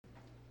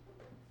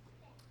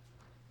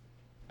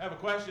I have a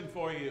question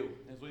for you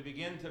as we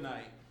begin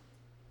tonight.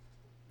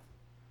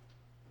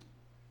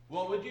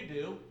 What would you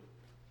do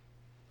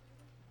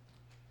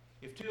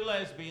if two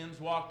lesbians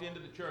walked into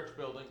the church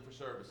building for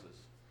services?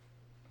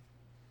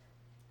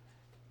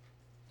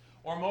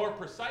 Or more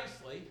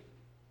precisely,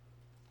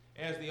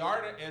 as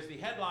the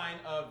headline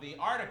of the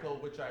article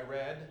which I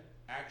read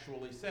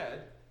actually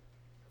said,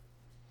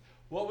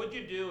 what would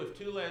you do if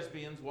two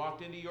lesbians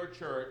walked into your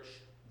church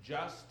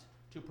just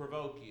to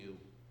provoke you?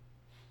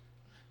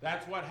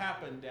 That's what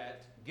happened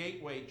at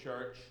Gateway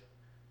Church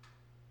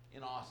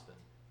in Austin.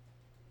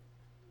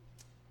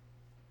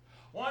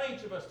 I want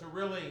each of us to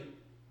really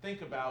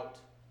think about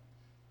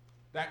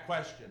that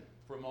question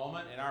for a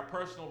moment and our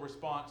personal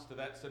response to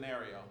that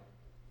scenario.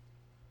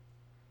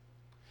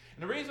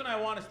 And the reason I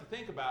want us to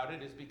think about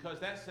it is because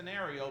that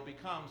scenario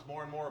becomes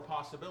more and more a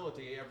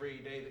possibility every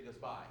day that goes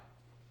by.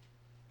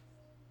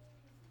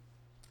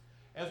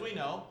 As we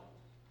know,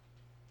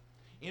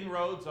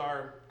 inroads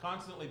are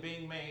constantly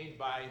being made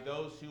by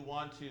those who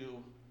want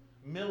to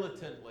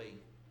militantly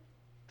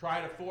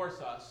try to force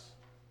us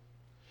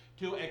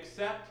to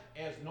accept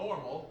as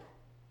normal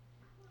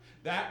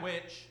that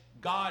which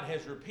God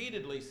has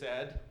repeatedly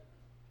said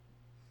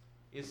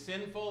is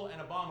sinful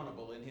and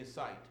abominable in His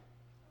sight.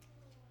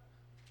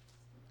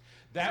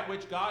 That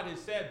which God has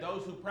said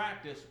those who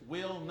practice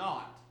will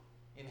not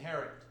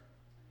inherit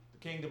the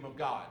kingdom of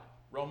God.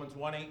 Romans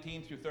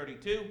 1:18 through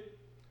 32.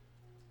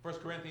 1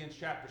 Corinthians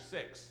chapter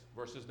 6,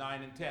 verses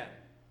 9 and 10,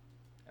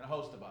 and a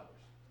host of others.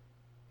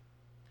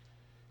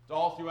 It's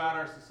all throughout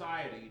our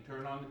society. You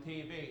turn on the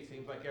TV, it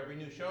seems like every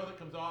new show that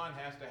comes on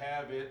has to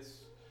have its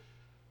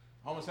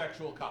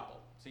homosexual couple.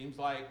 Seems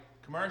like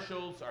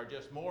commercials are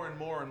just more and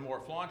more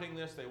flaunting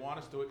this. They want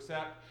us to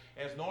accept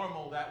as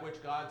normal that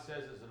which God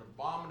says is an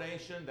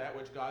abomination, that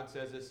which God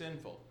says is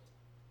sinful.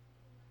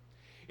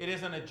 It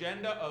is an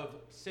agenda of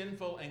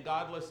sinful and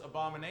godless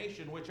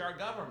abomination which our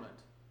government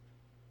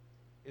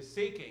is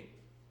seeking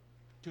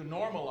to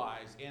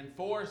normalize and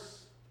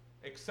force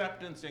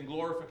acceptance and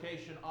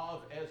glorification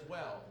of as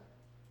well.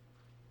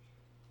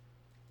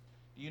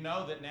 Do you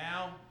know that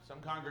now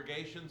some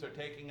congregations are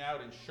taking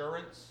out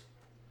insurance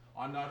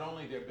on not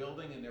only their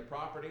building and their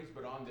properties,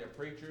 but on their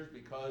preachers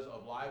because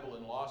of libel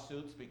and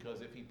lawsuits,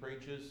 because if he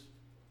preaches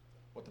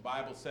what the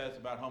Bible says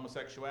about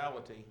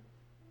homosexuality,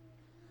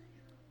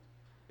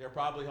 there are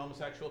probably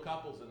homosexual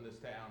couples in this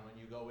town. When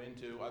you go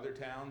into other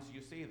towns,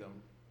 you see them.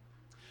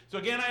 So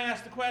again, I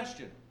ask the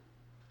question,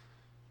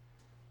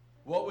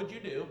 what would you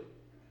do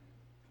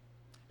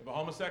if a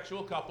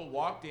homosexual couple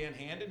walked in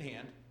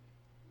hand,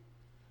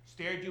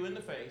 stared you in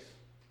the face,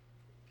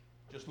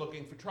 just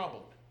looking for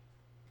trouble?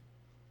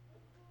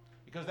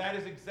 Because that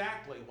is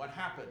exactly what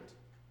happened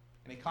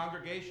in a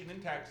congregation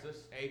in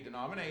Texas, a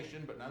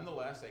denomination, but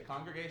nonetheless a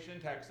congregation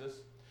in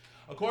Texas,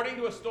 according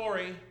to a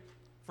story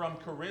from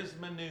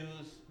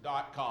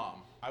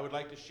charismanews.com. I would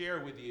like to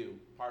share with you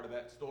part of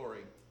that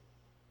story.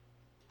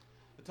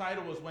 The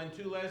title was When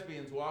Two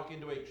Lesbians Walk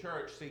into a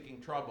Church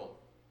Seeking Trouble.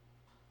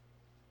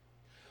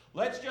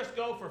 Let's just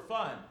go for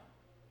fun.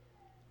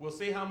 We'll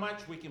see how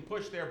much we can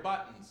push their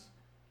buttons.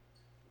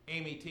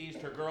 Amy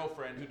teased her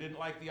girlfriend, who didn't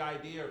like the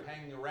idea of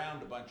hanging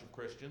around a bunch of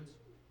Christians.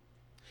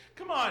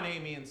 Come on,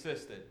 Amy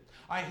insisted.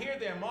 I hear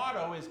their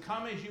motto is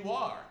come as you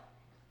are.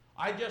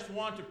 I just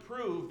want to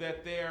prove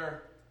that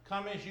they're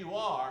come as you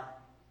are,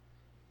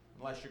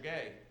 unless you're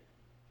gay.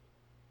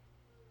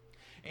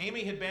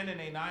 Amy had been in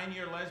a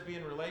 9-year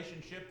lesbian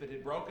relationship that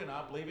had broken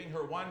up, leaving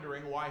her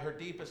wondering why her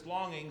deepest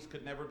longings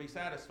could never be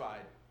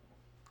satisfied.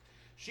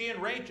 She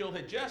and Rachel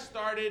had just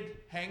started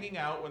hanging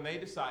out when they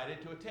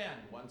decided to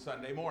attend one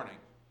Sunday morning.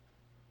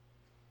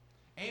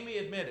 Amy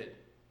admitted,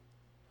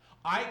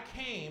 I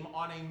came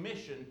on a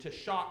mission to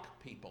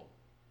shock people.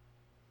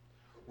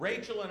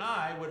 Rachel and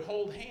I would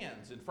hold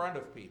hands in front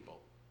of people.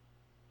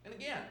 And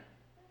again,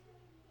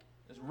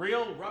 this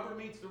real rubber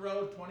meets the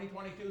road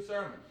 2022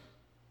 sermon.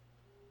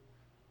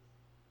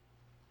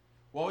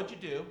 What would you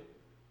do?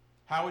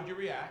 How would you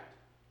react?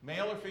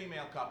 Male or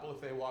female couple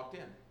if they walked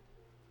in?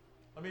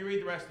 Let me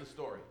read the rest of the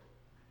story.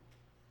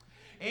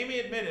 Amy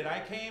admitted, I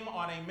came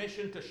on a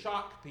mission to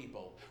shock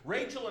people.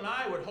 Rachel and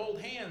I would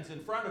hold hands in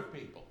front of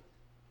people.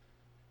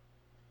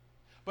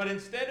 But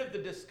instead of the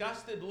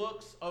disgusted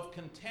looks of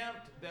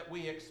contempt that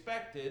we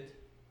expected,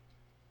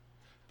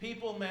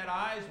 people met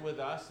eyes with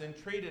us and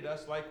treated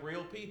us like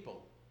real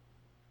people.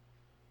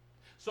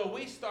 So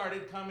we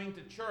started coming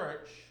to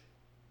church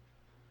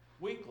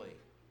weekly.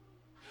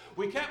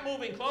 We kept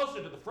moving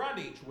closer to the front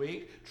each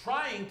week,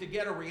 trying to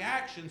get a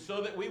reaction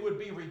so that we would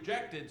be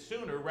rejected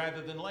sooner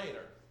rather than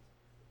later.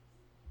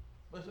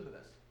 Listen to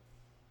this.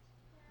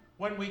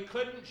 When we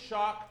couldn't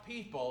shock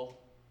people,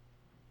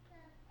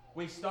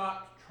 we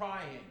stopped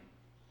trying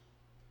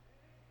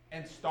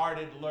and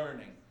started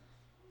learning.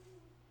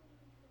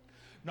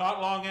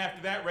 Not long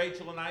after that,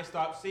 Rachel and I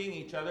stopped seeing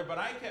each other, but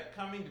I kept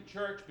coming to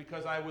church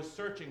because I was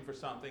searching for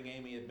something,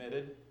 Amy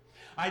admitted.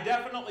 I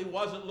definitely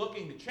wasn't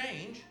looking to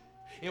change.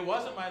 It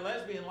wasn't my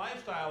lesbian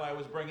lifestyle I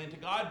was bringing to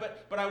God,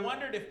 but I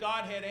wondered if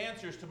God had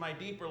answers to my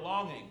deeper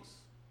longings.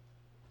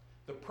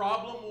 The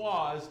problem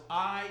was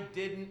I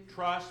didn't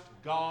trust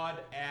God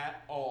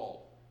at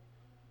all.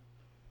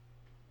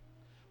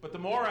 But the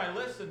more I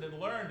listened and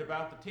learned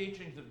about the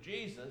teachings of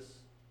Jesus,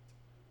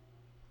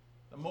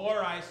 the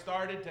more I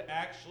started to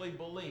actually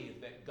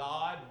believe that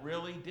God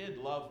really did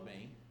love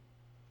me.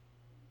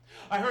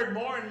 I heard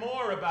more and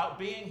more about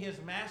being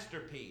his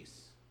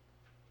masterpiece.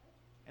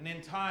 And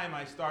in time,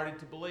 I started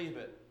to believe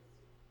it.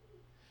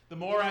 The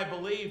more I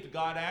believed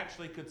God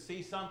actually could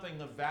see something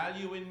of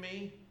value in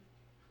me,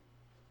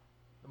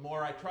 the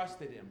more I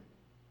trusted him.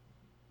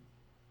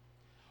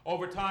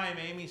 Over time,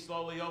 Amy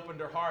slowly opened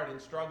her heart in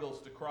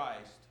struggles to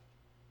Christ.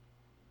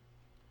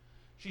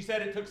 She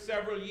said it took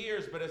several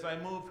years, but as I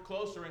moved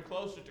closer and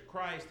closer to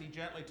Christ, he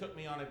gently took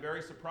me on a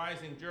very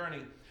surprising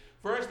journey.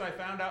 First, I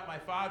found out my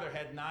father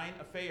had 9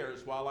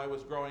 affairs while I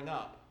was growing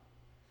up,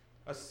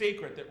 a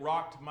secret that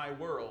rocked my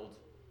world.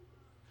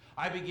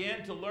 I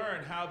began to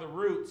learn how the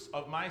roots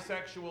of my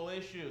sexual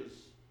issues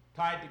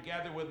tied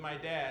together with my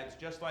dad's.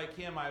 Just like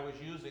him, I was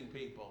using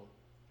people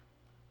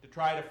to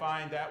try to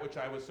find that which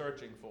I was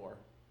searching for.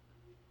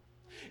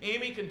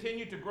 Amy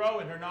continued to grow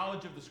in her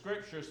knowledge of the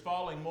Scriptures,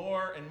 falling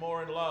more and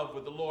more in love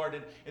with the Lord.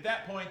 And at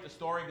that point, the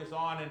story goes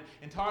on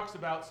and talks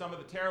about some of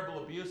the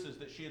terrible abuses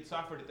that she had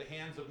suffered at the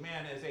hands of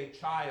men as a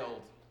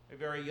child, a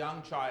very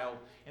young child,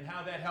 and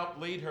how that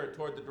helped lead her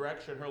toward the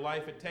direction her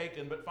life had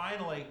taken. But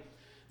finally,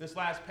 this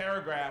last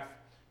paragraph,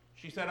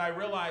 she said, I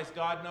realize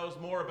God knows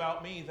more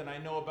about me than I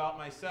know about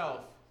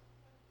myself,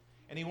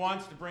 and he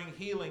wants to bring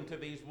healing to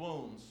these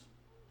wounds.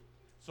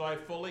 So I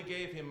fully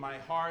gave him my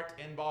heart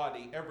and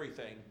body,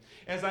 everything.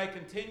 As I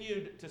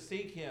continued to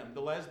seek him, the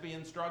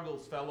lesbian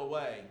struggles fell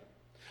away.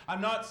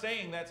 I'm not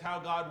saying that's how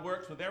God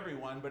works with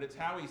everyone, but it's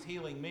how he's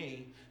healing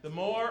me. The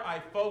more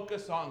I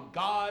focus on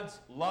God's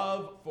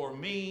love for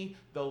me,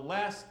 the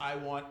less I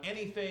want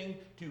anything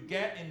to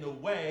get in the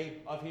way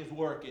of his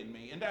work in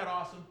me. Isn't that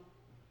awesome?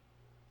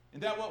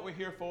 Isn't that what we're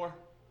here for?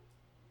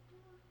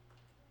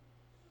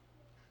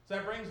 So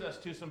that brings us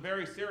to some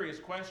very serious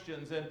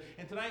questions, and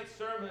tonight's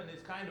sermon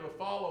is kind of a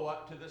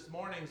follow-up to this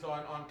morning's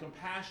on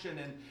compassion,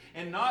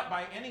 and not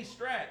by any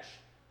stretch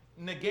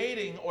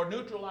negating or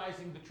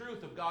neutralizing the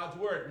truth of God's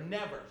word.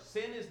 Never.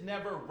 Sin is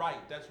never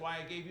right. That's why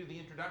I gave you the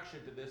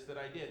introduction to this that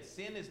I did.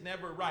 Sin is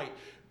never right.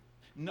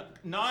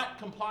 Not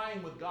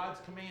complying with God's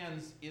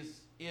commands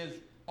is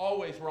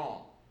always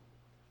wrong.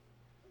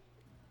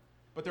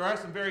 But there are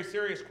some very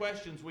serious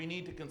questions we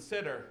need to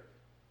consider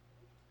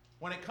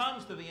when it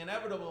comes to the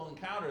inevitable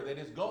encounter that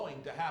is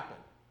going to happen.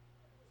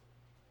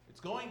 It's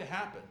going to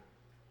happen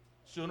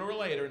sooner or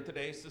later in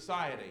today's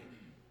society.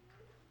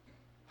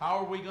 How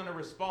are we going to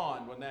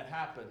respond when that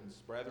happens,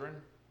 brethren?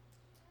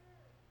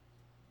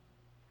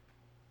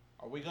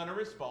 Are we going to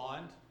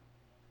respond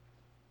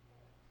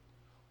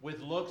with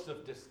looks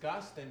of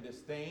disgust and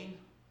disdain,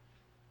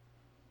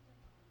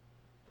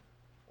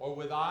 or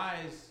with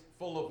eyes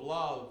full of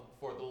love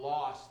for the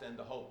lost and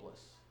the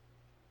hopeless?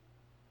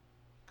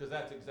 Because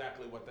that's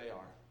exactly what they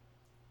are.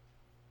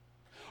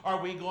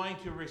 Are we going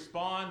to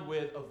respond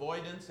with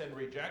avoidance and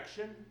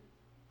rejection,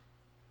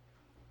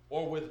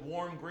 or with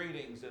warm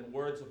greetings and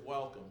words of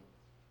welcome?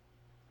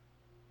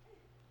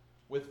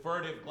 With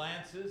furtive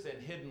glances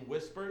and hidden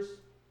whispers,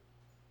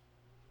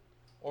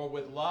 or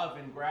with love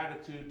and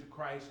gratitude to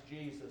Christ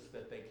Jesus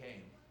that they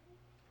came?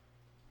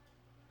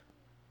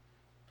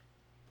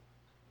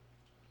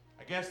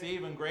 I guess the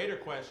even greater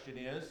question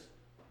is,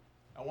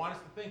 I want us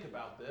to think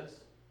about this.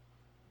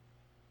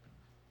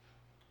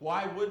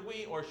 Why would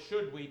we or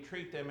should we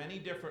treat them any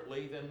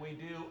differently than we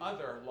do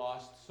other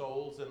lost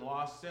souls and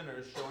lost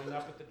sinners showing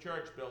up at the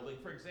church building?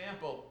 For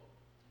example,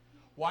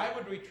 why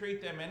would we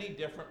treat them any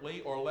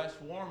differently or less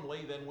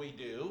warmly than we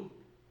do,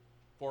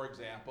 for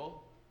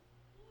example,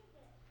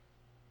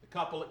 the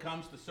couple that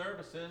comes to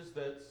services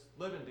that's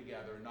living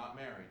together and not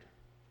married?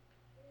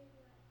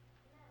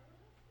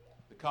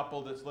 The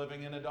couple that's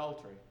living in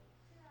adultery?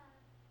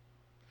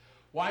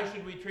 Why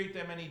should we treat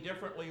them any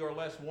differently or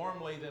less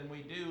warmly than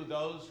we do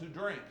those who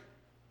drink,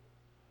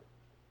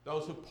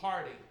 those who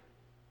party,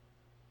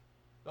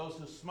 those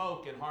who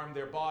smoke and harm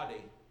their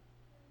body,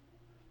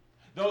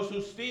 those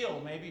who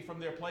steal maybe from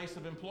their place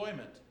of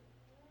employment?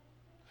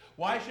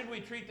 Why should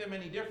we treat them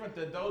any different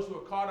than those who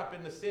are caught up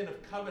in the sin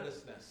of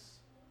covetousness,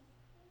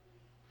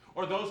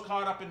 or those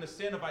caught up in the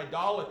sin of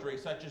idolatry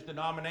such as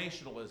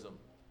denominationalism?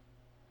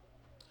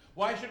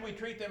 Why should we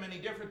treat them any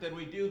different than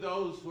we do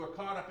those who are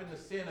caught up in the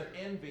sin of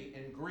envy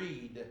and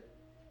greed?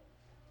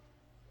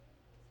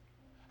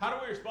 How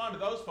do we respond to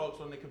those folks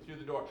when they come through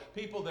the door?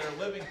 People that are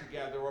living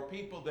together, or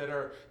people that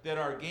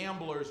are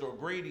gamblers or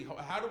greedy.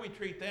 How do we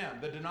treat them?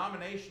 The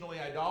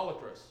denominationally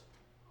idolatrous.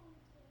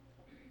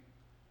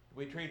 Do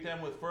we treat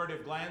them with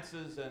furtive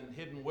glances and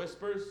hidden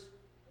whispers?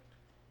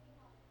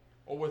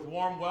 Or with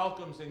warm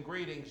welcomes and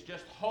greetings,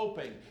 just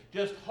hoping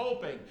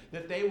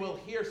that they will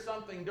hear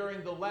something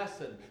during the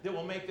lesson that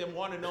will make them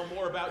want to know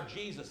more about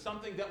Jesus,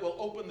 something that will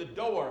open the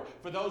door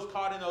for those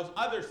caught in those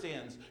other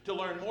sins to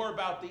learn more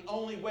about the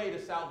only way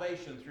to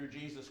salvation through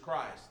Jesus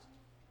Christ?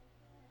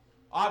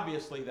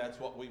 Obviously, that's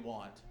what we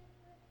want.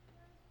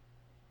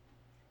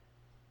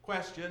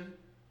 Question,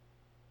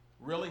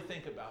 really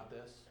think about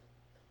this.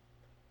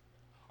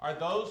 Are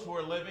those who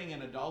are living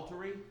in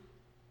adultery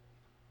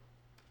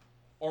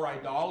or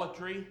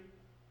idolatry,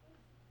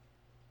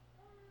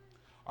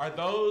 are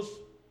those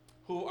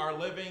who are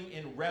living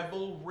in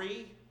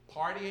revelry,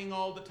 partying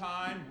all the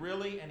time,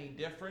 really any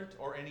different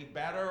or any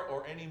better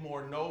or any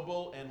more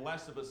noble and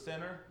less of a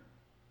sinner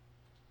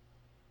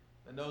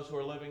than those who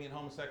are living in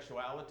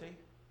homosexuality?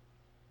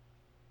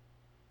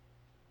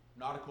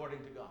 Not according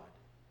to God.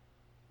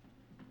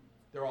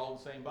 They're all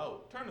in the same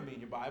boat. Turn to me in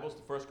your Bibles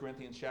to 1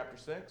 Corinthians chapter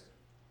 6.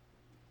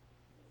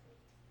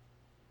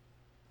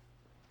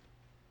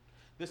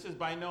 This is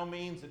by no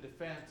means a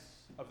defense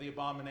of the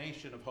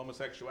abomination of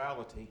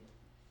homosexuality.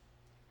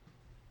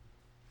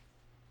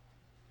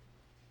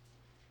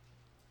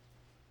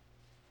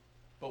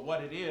 But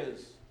what it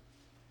is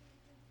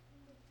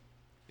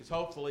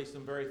hopefully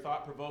some very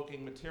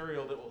thought-provoking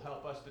material that will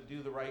help us to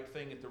do the right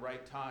thing at the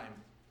right time.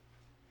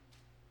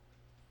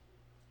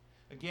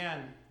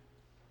 Again,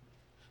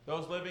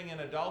 those living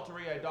in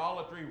adultery,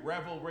 idolatry,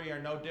 revelry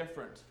are no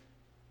different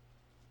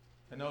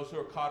than those who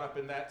are caught up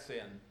in that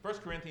sin. 1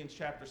 Corinthians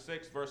chapter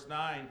 6, verse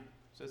 9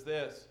 says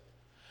this,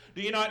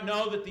 "Do you not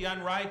know that the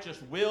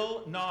unrighteous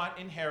will not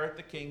inherit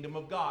the kingdom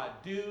of God?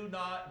 Do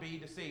not be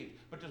deceived."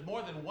 But there's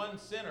more than one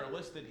sinner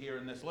listed here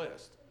in this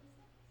list.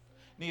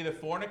 "Neither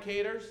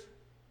fornicators,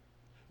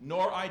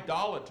 nor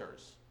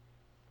idolaters,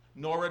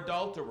 nor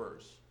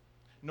adulterers,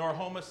 nor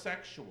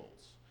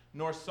homosexuals,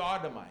 nor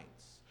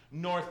sodomites,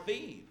 nor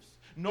thieves,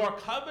 nor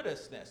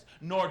covetousness,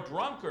 nor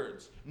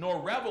drunkards, nor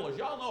revelers."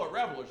 Y'all know what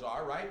revelers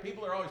are, right?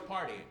 People are always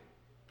partying.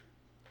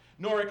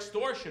 "Nor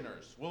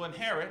extortioners will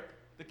inherit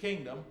the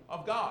kingdom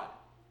of God."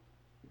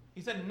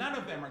 He said none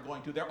of them are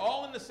going to. They're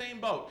all in the same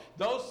boat.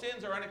 Those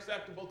sins are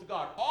unacceptable to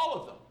God. All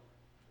of them.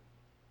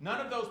 None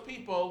of those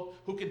people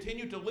who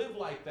continue to live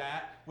like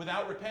that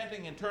without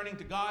repenting and turning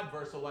to God,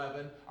 verse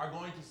 11, are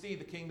going to see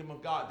the kingdom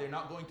of God. They're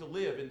not going to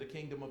live in the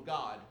kingdom of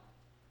God.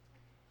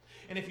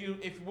 And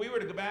if we were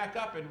to go back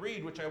up and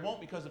read, which I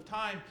won't because of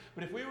time,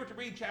 but if we were to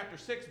read chapter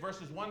 6,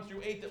 verses 1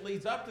 through 8 that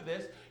leads up to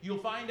this,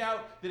 you'll find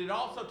out that it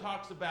also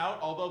talks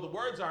about, although the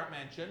words aren't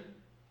mentioned,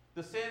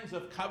 the sins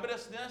of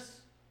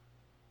covetousness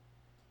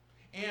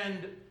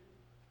and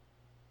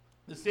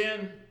the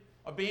sin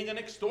of being an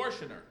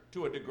extortioner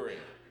to a degree.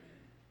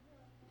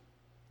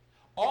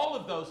 All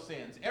of those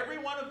sins, every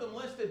one of them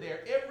listed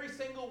there, every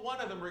single one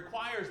of them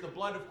requires the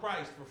blood of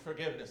Christ for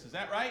forgiveness. Is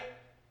that right?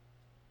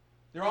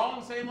 They're all on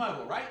the same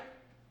level, right?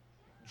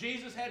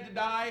 Jesus had to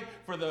die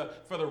for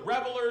the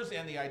revelers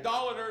and the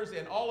idolaters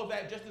and all of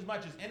that just as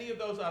much as any of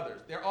those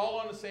others. They're all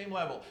on the same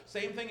level.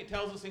 Same thing it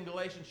tells us in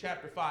Galatians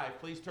chapter 5.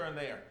 Please turn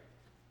there.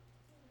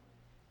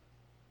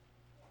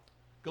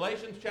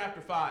 Galatians chapter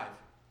 5.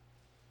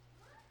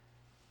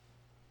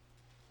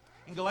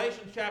 In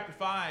Galatians chapter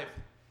 5,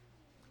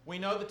 we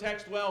know the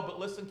text well, but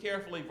listen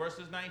carefully.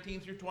 Verses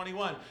 19 through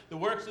 21. "The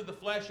works of the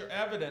flesh are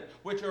evident,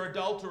 which are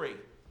adultery,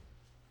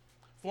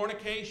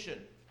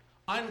 fornication,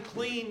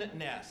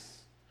 uncleanness,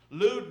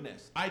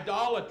 lewdness,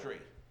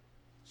 idolatry,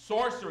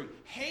 sorcery,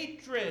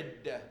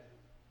 hatred,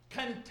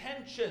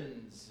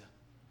 contentions,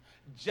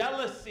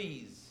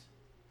 jealousies,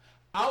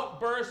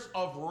 outbursts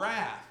of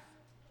wrath."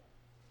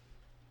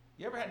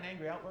 You ever had an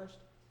angry outburst?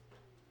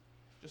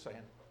 Just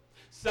saying.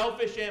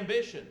 "Selfish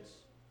ambitions,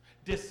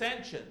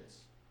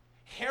 dissensions,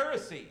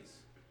 heresies,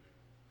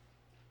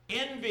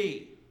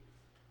 envy,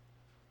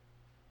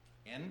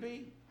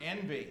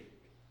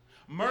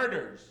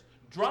 murders,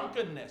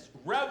 drunkenness,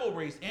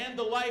 revelries, and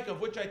the like,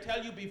 of which I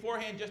tell you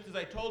beforehand, just as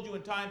I told you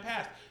in time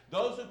past.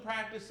 Those who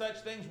practice such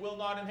things will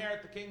not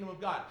inherit the kingdom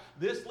of God."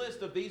 This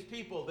list of these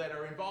people that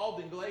are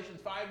involved in Galatians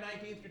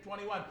 5:19 through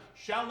 21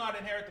 shall not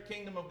inherit the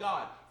kingdom of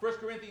God. 1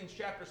 Corinthians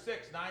chapter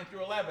 6, 9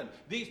 through 11.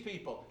 These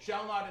people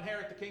shall not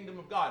inherit the kingdom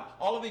of God.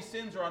 All of these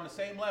sins are on the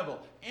same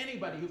level.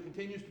 Anybody who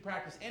continues to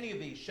practice any of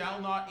these shall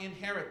not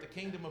inherit the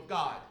kingdom of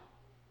God.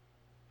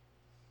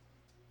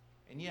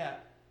 And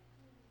yet,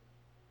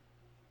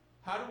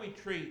 how do we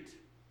treat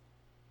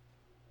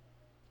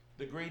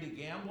the greedy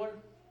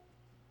gambler,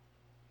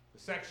 the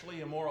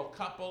sexually immoral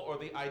couple, or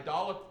the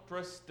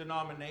idolatrous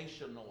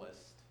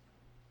denominationalist?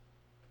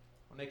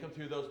 When they come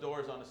through those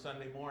doors on a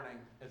Sunday morning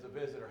as a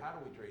visitor, how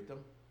do we treat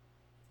them?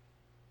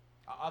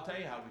 I'll tell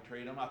you how we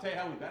treat them. I'll tell you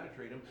how we better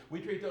treat them. We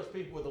treat those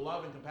people with the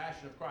love and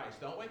compassion of Christ,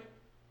 don't we?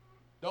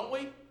 Don't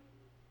we?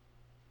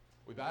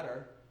 We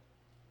better.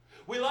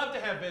 We love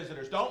to have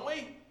visitors, don't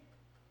we?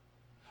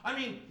 I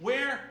mean,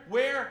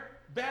 where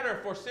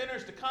better for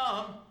sinners to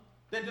come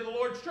than to the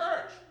Lord's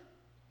church?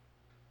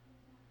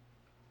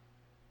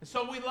 And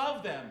so we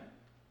love them.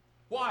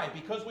 Why?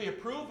 Because we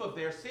approve of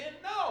their sin?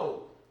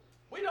 No.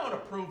 We don't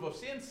approve of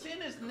sin.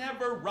 Sin is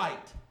never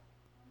right.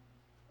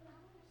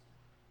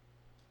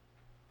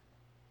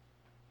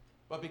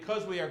 But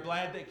because we are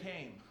glad they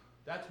came,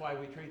 that's why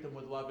we treat them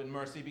with love and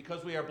mercy.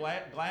 Because we are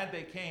glad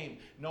they came,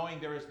 knowing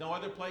there is no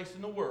other place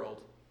in the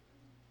world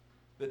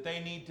that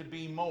they need to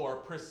be more,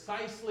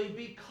 precisely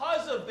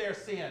because of their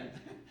sin.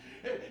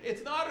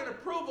 It's not an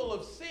approval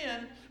of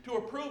sin to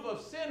approve of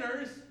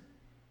sinners.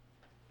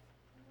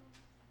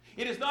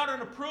 It is not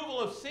an approval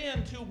of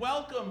sin to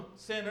welcome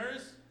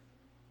sinners.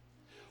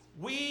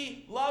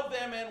 We love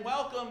them and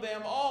welcome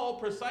them all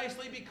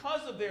precisely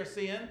because of their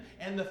sin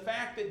and the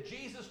fact that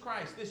Jesus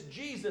Christ, this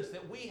Jesus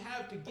that we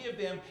have to give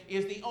them,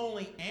 is the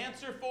only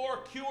answer for,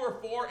 cure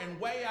for, and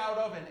way out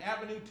of an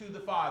avenue to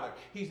the Father.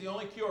 He's the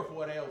only cure for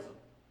what ails them.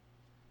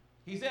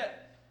 He's it.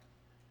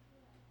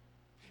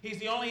 He's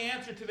the only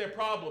answer to their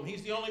problem.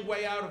 He's the only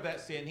way out of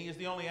that sin. He is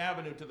the only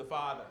avenue to the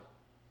Father.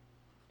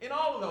 In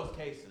all of those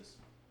cases.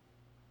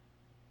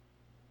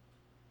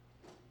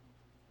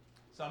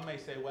 Some may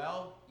say,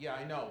 well, yeah,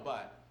 I know,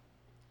 but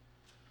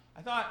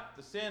I thought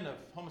the sin of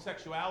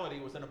homosexuality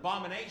was an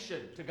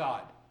abomination to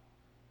God.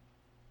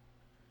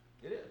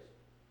 It is.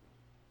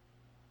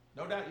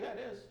 No doubt, yeah, it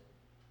is.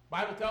 The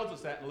Bible tells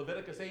us that in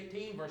Leviticus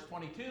 18, verse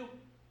 22.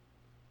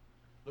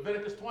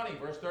 Leviticus 20,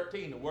 verse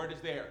 13, the word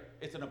is there.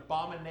 It's an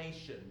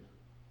abomination.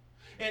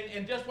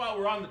 And just while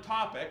we're on the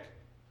topic,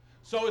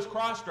 so is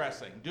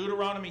cross-dressing.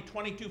 Deuteronomy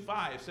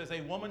 22:5 says,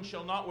 a woman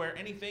shall not wear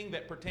anything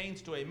that pertains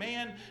to a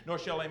man, nor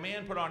shall a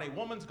man put on a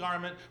woman's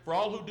garment, for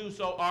all who do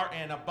so are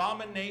an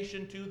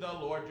abomination to the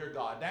Lord your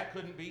God. That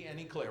couldn't be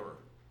any clearer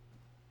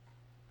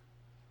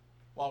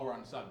while we're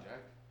on the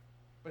subject.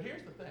 But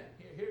here's the thing.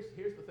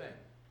 Here's the thing.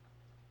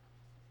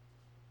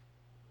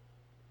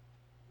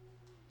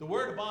 The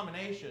word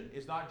abomination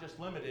is not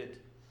just limited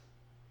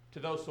to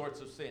those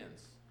sorts of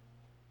sins.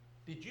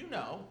 Did you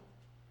know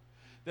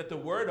that the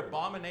word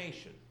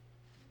abomination,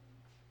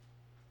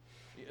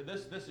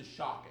 this is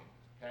shocking,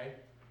 okay?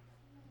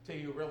 Till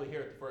you really hear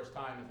it the first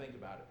time and think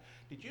about it.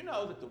 Did you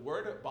know that the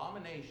word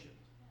abomination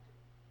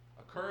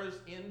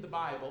occurs in the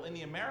Bible, in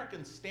the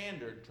American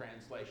Standard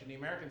Translation, the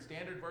American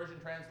Standard Version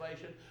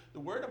translation, the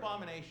word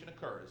abomination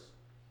occurs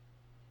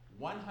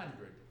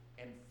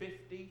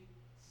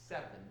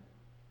 157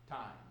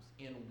 times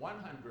in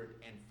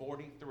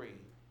 143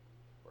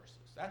 verses.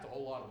 That's a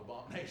whole lot of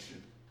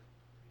abomination.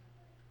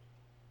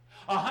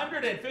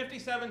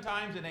 157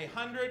 times in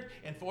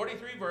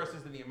 143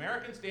 verses in the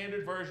American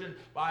Standard Version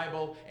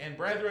Bible. And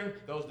brethren,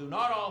 those do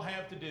not all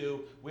have to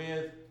do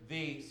with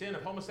the sin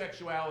of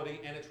homosexuality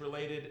and its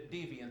related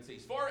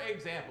deviancies. For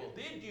example,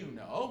 did you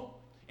know,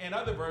 and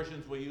other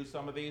versions will use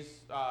some of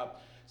these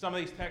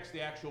texts,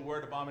 the actual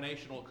word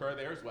abomination will occur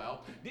there as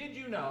well. Did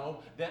you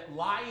know that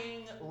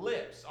lying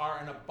lips are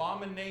an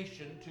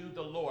abomination to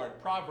the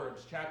Lord?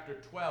 Proverbs chapter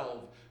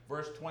 12,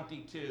 verse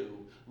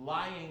 22.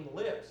 Lying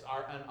lips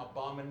are an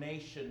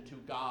abomination to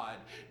God.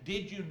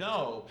 Did you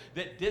know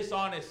that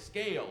dishonest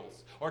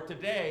scales, or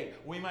today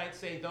we might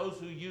say those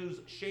who use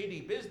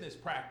shady business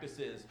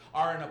practices,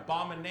 are an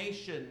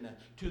abomination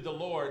to the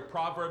Lord?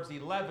 Proverbs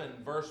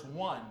 11, verse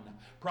 1.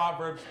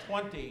 Proverbs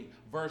 20,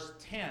 verse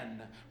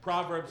 10.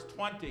 Proverbs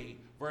 20,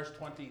 verse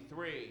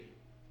 23.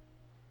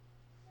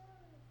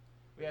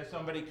 We have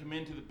somebody come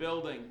into the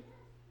building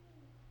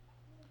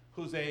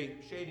who's a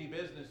shady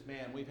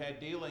businessman. We've had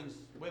dealings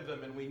with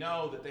them, and we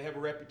know that they have a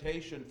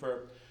reputation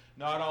for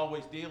not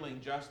always dealing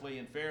justly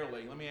and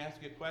fairly. Let me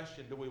ask you a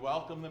question. Do we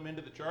welcome them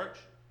into the church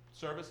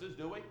services,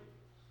 do we?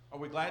 Are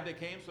we glad they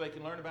came so they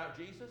can learn about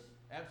Jesus?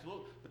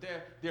 Absolutely. But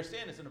their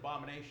sin is an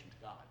abomination to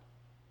God.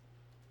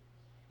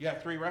 You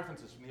have 3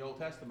 references from the Old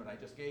Testament I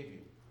just gave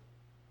you.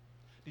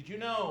 Did you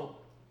know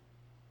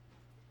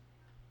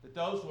that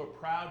those who are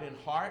proud in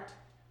heart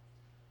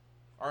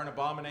are an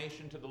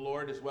abomination to the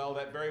Lord as well?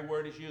 That very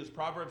word is used.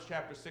 Proverbs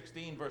chapter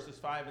 16, verses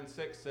 5 and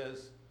 6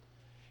 says,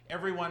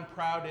 everyone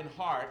proud in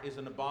heart is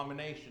an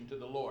abomination to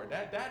the Lord.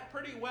 That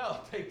pretty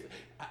well takes,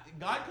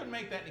 God couldn't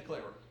make that any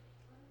clearer.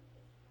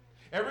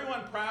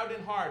 Everyone proud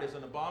in heart is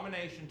an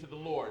abomination to the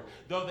Lord.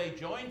 Though they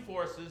join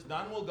forces,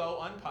 none will go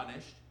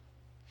unpunished.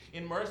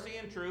 In mercy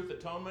and truth,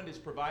 atonement is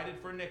provided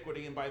for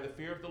iniquity, and by the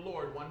fear of the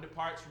Lord, one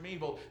departs from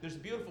evil. There's a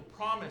beautiful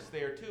promise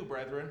there too,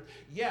 brethren.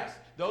 Yes,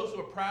 those who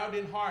are proud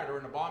in heart are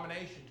an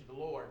abomination to the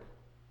Lord.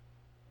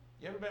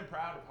 You ever been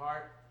proud of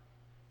heart?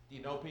 Do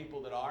you know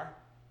people that are?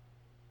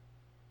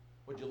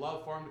 Would you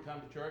love for them to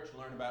come to church and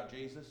learn about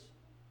Jesus?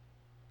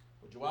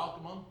 Would you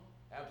welcome them?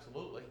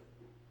 Absolutely.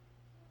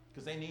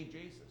 Because they need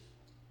Jesus.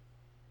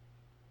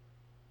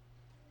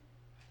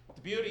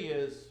 The beauty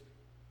is,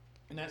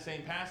 in that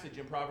same passage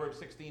in Proverbs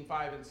 16,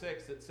 5 and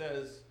 6, it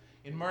says,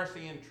 in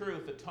mercy and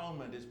truth,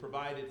 atonement is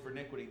provided for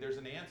iniquity. There's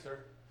an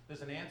answer.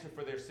 There's an answer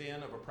for their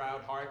sin of a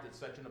proud heart that's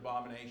such an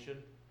abomination.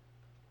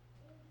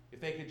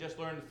 If they could just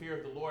learn the fear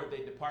of the Lord,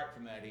 they'd depart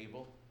from that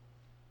evil.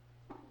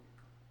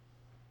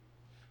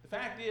 The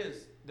fact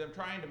is that I'm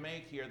trying to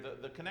make here,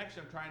 the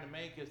connection I'm trying to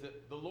make is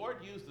that the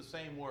Lord used the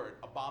same word,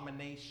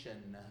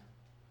 abomination,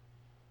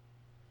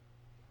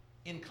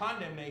 in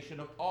condemnation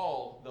of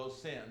all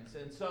those sins.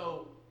 And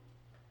so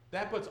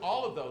that puts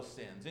all of those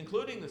sins,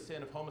 including the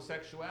sin of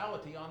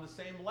homosexuality, on the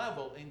same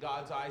level in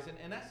God's eyes.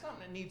 And that's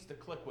something that needs to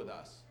click with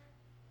us.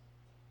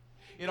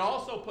 It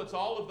also puts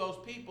all of those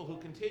people who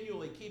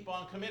continually keep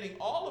on committing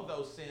all of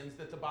those sins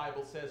that the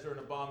Bible says are an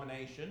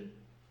abomination,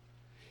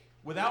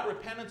 without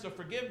repentance or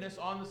forgiveness,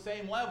 on the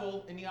same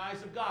level in the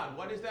eyes of God.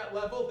 What is that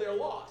level? They're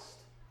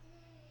lost.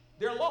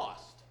 They're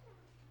lost.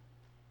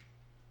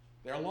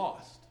 They're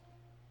lost.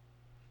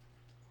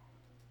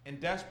 and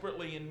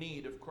desperately in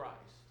need of Christ.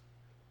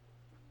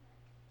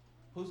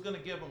 Who's going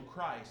to give them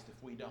Christ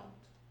if we don't?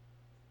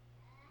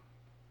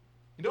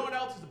 You know what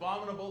else is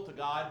abominable to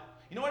God?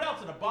 You know what else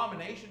is an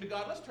abomination to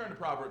God? Let's turn to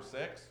Proverbs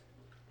 6.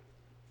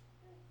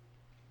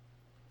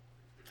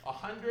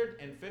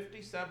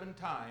 157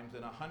 times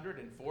in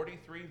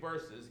 143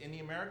 verses in the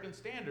American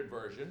Standard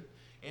Version,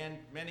 and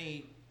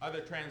many other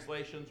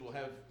translations will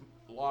have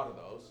a lot of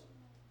those.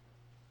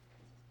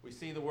 We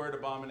see the word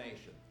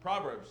abomination.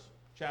 Proverbs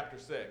chapter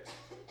 6.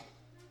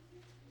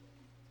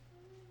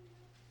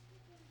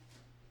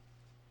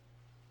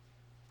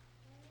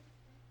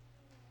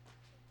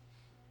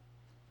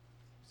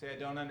 Say, I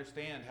don't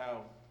understand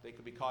how they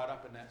could be caught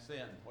up in that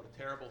sin. What a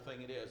terrible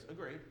thing it is.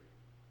 Agreed.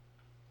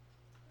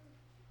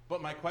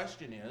 But my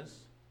question is,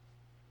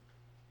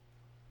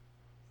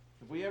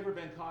 have we ever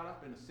been caught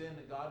up in a sin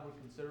that God would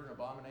consider an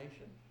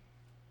abomination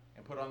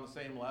and put on the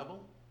same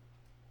level?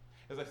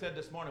 As I said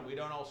this morning, we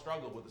don't all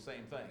struggle with the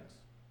same things.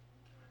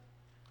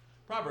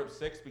 Proverbs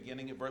 6,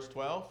 beginning at verse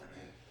 12.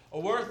 A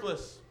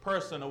worthless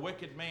person, a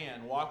wicked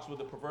man, walks with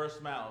a perverse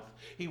mouth.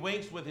 He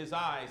winks with his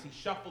eyes. He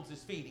shuffles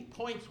his feet. He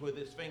points with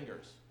his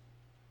fingers.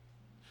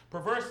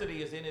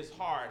 Perversity is in his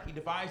heart. He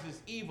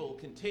devises evil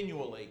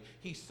continually.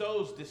 He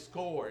sows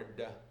discord.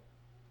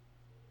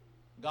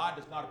 God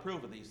does not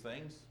approve of these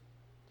things.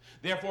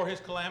 Therefore his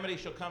calamity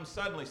shall come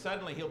suddenly.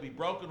 Suddenly he'll be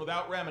broken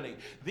without remedy.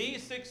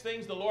 These 6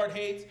 things the Lord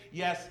hates.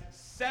 Yes,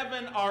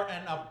 7 are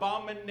an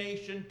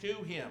abomination to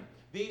him.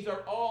 These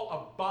are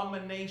all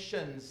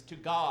abominations to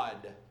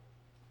God.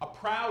 A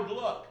proud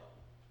look.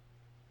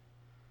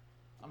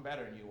 I'm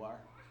better than you are.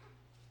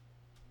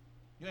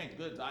 You ain't as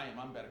good as I am.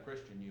 I'm a better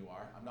Christian than you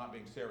are. I'm not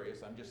being serious.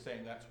 I'm just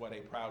saying that's what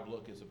a proud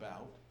look is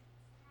about.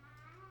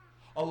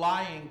 A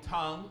lying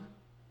tongue.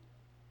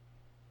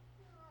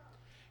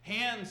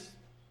 Hands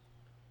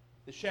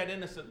that shed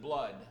innocent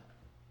blood.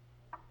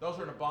 Those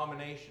are an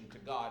abomination to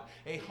God.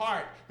 A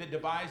heart that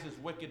devises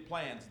wicked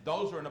plans.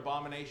 Those are an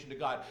abomination to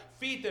God.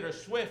 Feet that are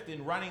swift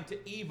in running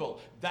to evil.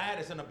 That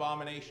is an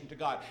abomination to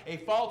God. A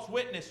false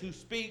witness who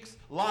speaks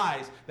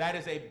lies. That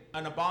is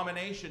an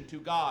abomination to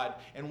God.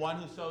 And one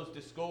who sows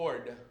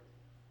discord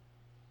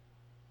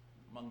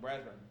among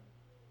brethren.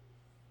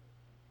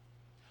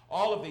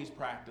 All of these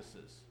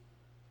practices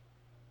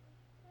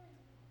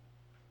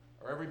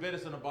are every bit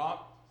as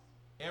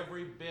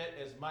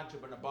much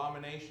of an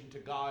abomination to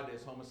God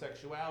as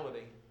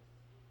homosexuality.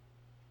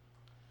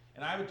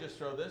 And I would just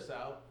throw this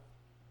out.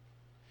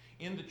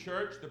 In the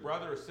church, the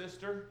brother or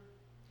sister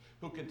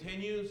who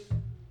continues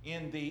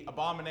in the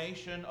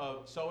abomination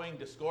of sowing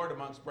discord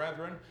amongst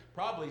brethren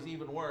probably is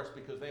even worse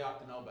because they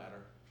ought to know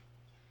better.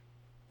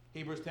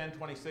 Hebrews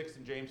 10:26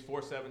 and James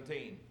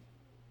 4:17.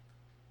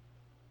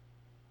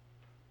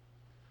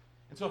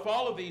 And so if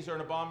all of these are an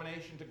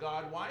abomination to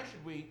God, why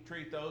should we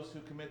treat those who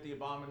commit the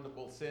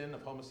abominable sin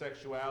of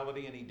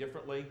homosexuality any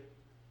differently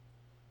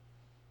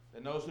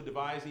than those who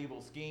devise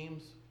evil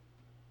schemes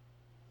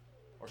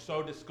or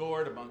sow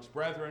discord amongst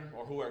brethren,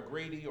 or who are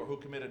greedy, or who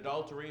commit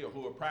adultery, or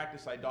who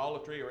practice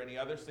idolatry or any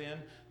other sin?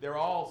 They're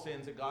all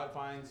sins that God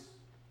finds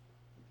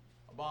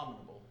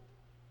abominable.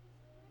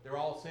 They're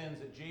all sins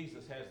that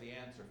Jesus has the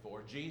answer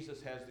for.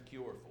 Jesus has the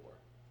cure for.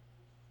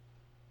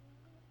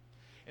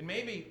 And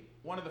maybe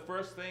one of the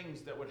first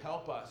things that would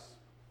help us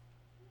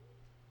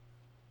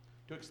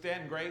to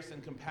extend grace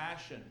and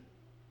compassion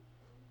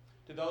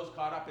to those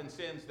caught up in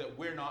sins that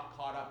we're not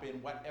caught up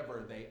in,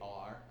 whatever they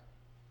are,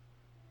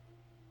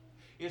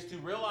 is to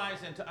realize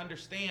and to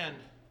understand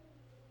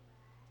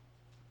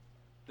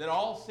that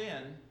all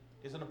sin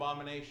is an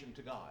abomination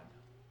to God.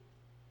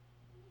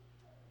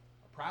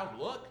 A proud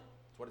look,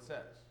 that's what it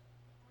says.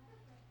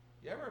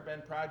 You ever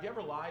been proud? You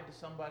ever lied to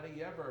somebody?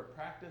 You ever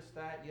practiced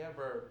that? You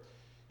ever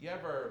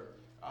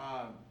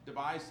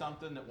devised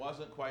something that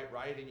wasn't quite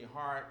right in your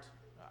heart?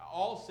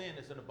 All sin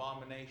is an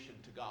abomination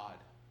to God.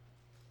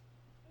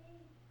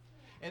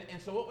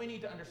 And so what we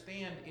need to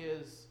understand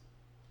is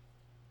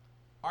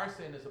our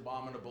sin is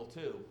abominable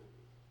too.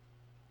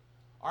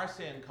 Our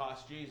sin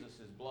cost Jesus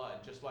his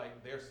blood, just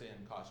like their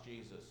sin cost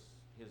Jesus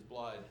his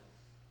blood.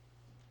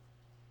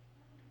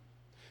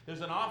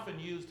 There's an often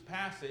used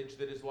passage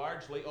that is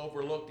largely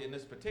overlooked in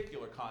this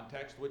particular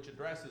context, which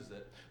addresses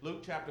it.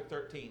 Luke chapter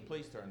 13.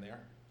 Please turn there.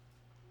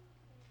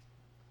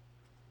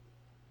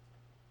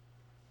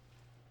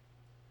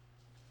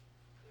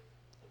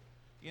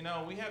 You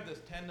know, we have this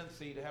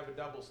tendency to have a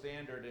double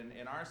standard,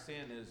 and our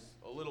sin is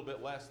a little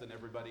bit less than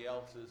everybody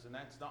else's, and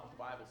that's not what the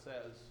Bible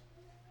says.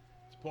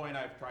 It's a point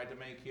I've tried to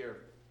make here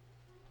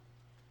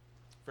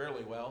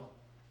fairly well.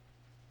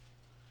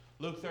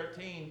 Luke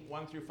 13,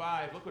 1 through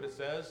 5, look what it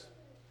says.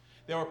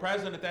 There were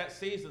present at that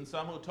season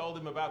some who told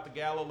him about the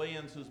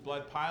Galileans whose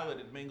blood Pilate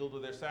had mingled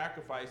with their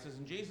sacrifices.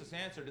 And Jesus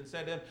answered and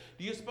said to them,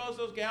 do you suppose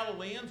those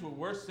Galileans were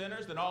worse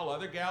sinners than all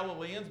other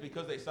Galileans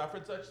because they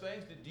suffered such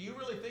things? Do you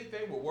really think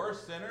they were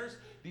worse sinners?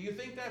 Do you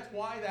think that's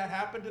why that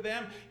happened to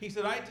them? He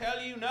said, I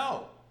tell you,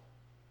 no.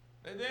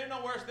 They're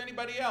no worse than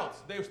anybody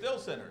else. They were still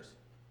sinners.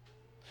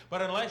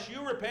 But unless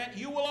you repent,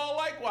 you will all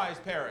likewise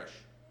perish.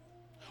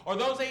 Or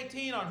those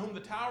 18 on whom the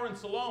tower in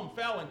Siloam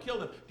fell and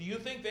killed them, do you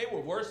think they were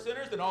worse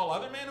sinners than all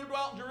other men who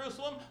dwelt in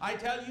Jerusalem? I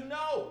tell you,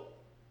 no.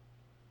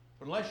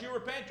 But unless you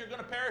repent, you're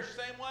going to perish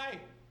the same way,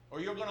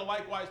 or you're going to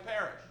likewise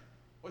perish.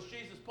 What's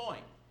Jesus'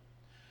 point?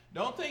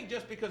 Don't think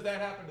just because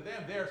that happened to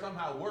them, they're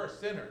somehow worse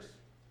sinners.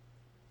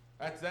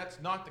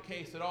 That's not the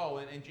case at all,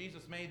 and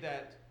Jesus made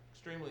that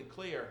extremely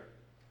clear.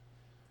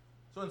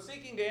 So in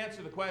seeking to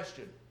answer the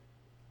question,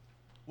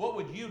 what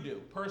would you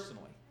do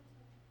personally?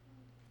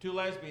 Two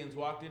lesbians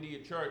walked into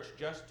your church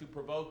just to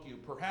provoke you.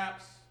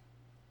 Perhaps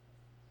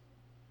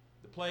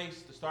the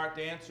place to start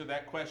to answer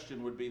that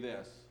question would be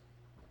this.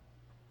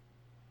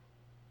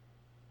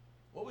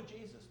 What would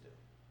Jesus do?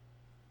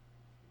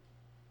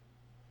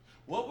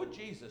 What would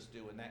Jesus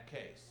do in that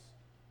case?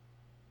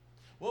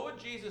 What would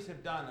Jesus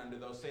have done under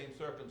those same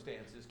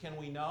circumstances? Can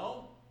we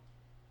know?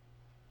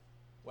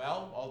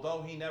 Well,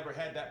 although he never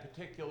had that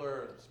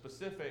particular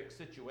specific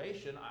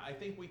situation, I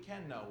think we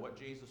can know what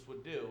Jesus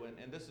would do,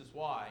 and this is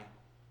why.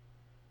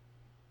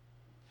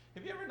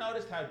 Have you ever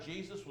noticed how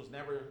Jesus was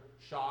never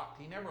shocked?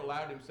 He never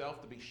allowed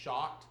himself to be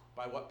shocked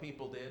by what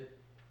people did.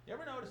 You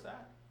ever notice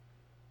that?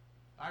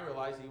 I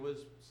realize he was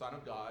Son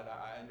of God.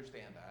 I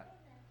understand that.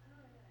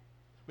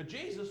 But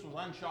Jesus was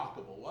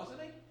unshockable,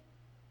 wasn't he?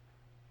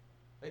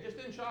 They just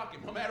didn't shock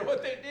him. No matter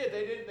what they did,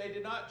 they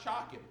did not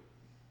shock him.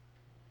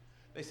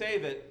 They say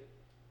that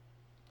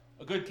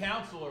a good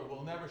counselor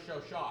will never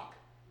show shock,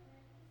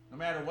 no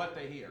matter what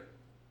they hear.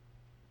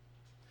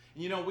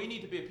 You know, we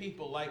need to be a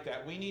people like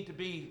that. We need to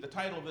be, the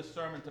title of this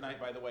sermon tonight,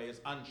 by the way, is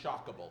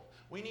Unshockable.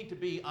 We need to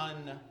be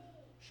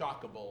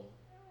unshockable.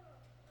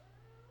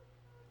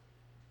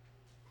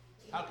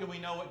 How can we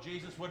know what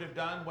Jesus would have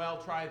done?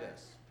 Well, try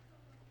this.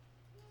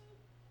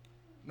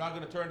 I'm not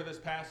going to turn to this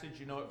passage.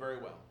 You know it very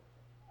well.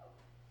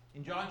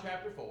 In John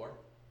chapter 4,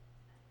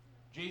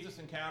 Jesus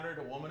encountered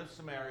a woman of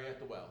Samaria at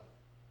the well.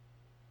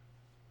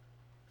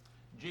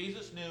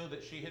 Jesus knew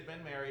that she had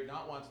been married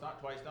not once,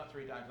 not twice, not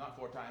 3 times, not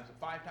 4 times, but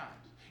 5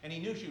 times. And he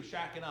knew she was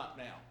shacking up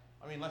now.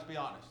 I mean, let's be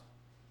honest.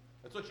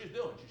 That's what she's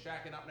doing. She's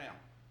shacking up now.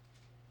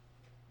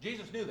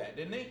 Jesus knew that,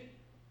 didn't he?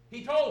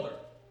 He told her,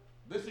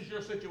 this is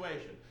your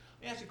situation.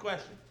 Let me ask you a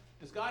question.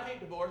 Does God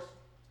hate divorce?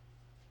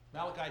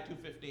 Malachi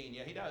 2:15.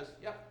 Yeah, he does.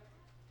 Yep.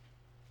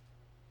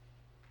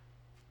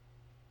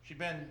 She'd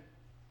been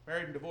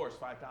married and divorced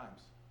 5 times.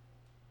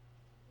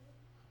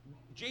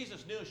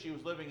 Jesus knew she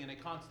was living in a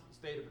constant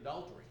state of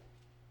adultery.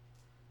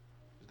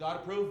 Does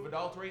God approve of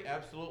adultery?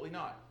 Absolutely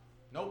not.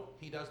 Nope,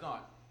 he does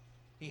not.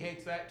 He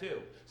hates that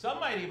too. Some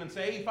might even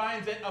say he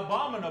finds it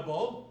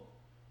abominable.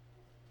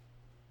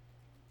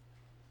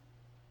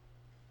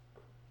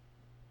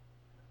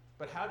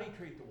 But how did he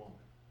treat the woman?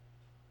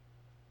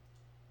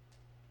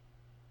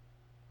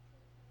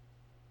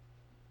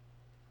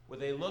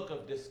 With a look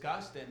of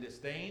disgust and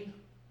disdain?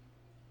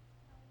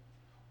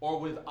 Or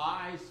with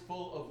eyes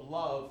full of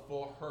love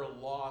for her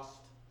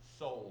lost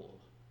soul?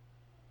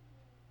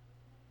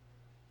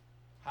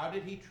 How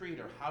did he treat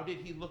her? How did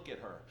he look at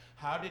her?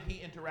 How did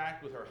he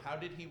interact with her? How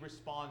did he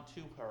respond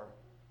to her?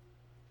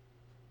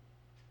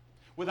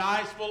 With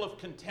eyes full of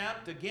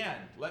contempt, again,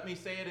 let me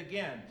say it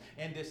again,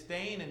 and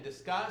disdain and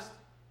disgust,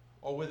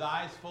 or with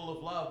eyes full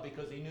of love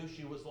because he knew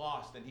she was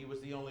lost and he was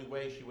the only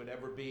way she would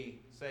ever be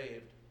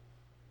saved?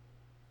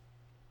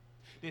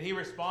 Did he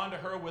respond to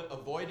her with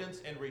avoidance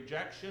and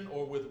rejection,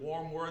 or with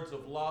warm words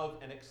of love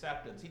and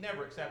acceptance? He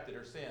never accepted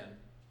her sin,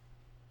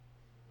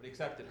 but he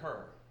accepted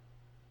her.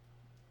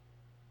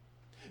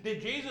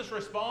 Did Jesus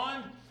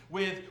respond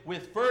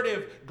with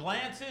furtive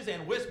glances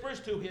and whispers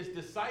to his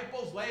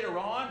disciples later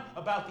on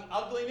about the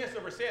ugliness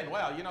of her sin?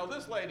 Well, you know,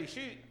 this lady,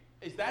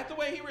 is that the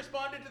way he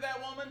responded to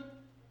that woman?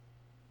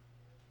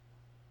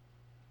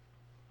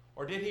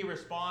 Or did he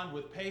respond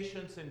with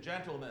patience and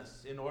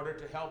gentleness in order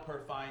to help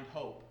her find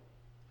hope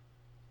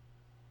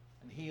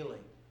and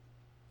healing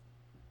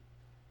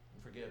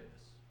and forgiveness?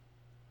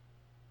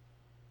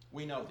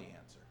 We know the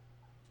answer.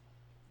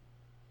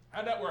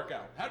 How'd that work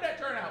out? How'd that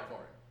turn out for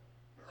him?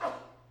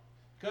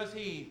 Because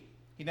he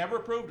never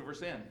approved of her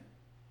sin.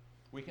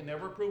 We can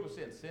never approve of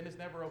sin. Sin is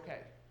never okay.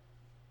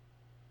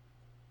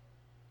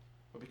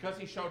 But because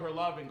he showed her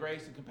love and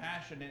grace and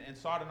compassion and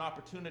sought an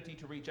opportunity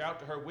to reach out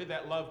to her with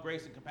that love,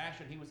 grace, and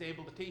compassion, he was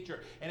able to teach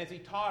her. And as he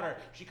taught her,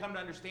 she come to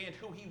understand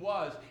who he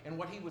was and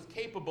what he was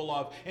capable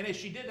of. And as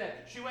she did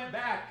that, she went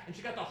back and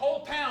she got the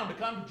whole town to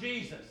come to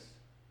Jesus.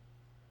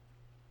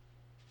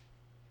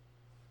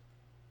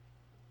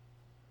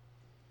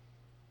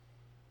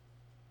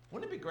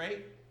 Wouldn't it be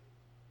great?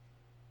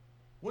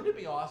 Wouldn't it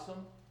be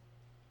awesome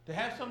to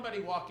have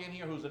somebody walk in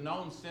here who's a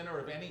known sinner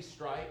of any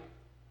stripe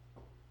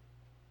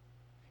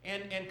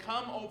and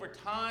come over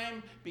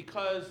time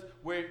because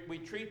we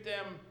treat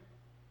them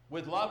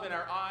with love in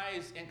our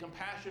eyes and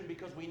compassion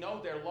because we know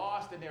they're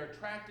lost and they're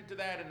attracted to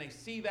that and they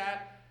see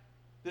that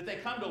they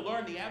come to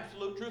learn the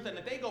absolute truth, and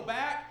that they go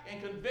back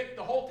and convict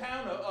the whole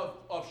town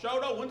of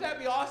Shodo? Wouldn't that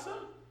be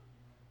awesome?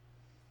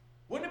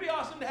 Wouldn't it be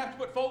awesome to have to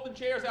put folding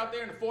chairs out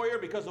there in the foyer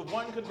because of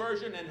one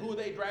conversion and who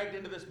they dragged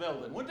into this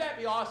building? Wouldn't that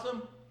be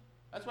awesome?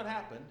 That's what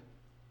happened.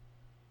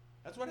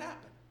 That's what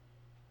happened.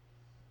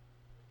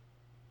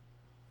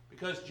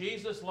 because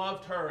Jesus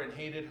loved her and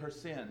hated her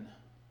sin.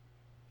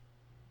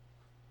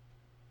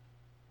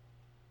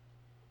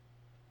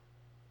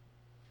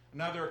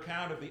 Another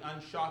account of the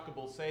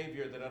unshockable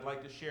Savior that I'd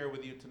like to share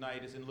with you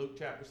tonight is in Luke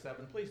chapter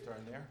 7. Please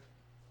turn there.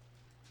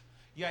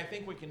 Yeah, I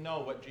think we can know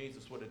what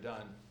Jesus would have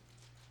done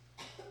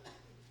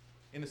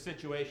in the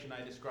situation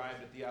I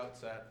described at the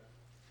outset.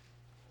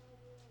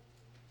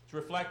 It's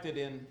reflected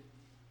in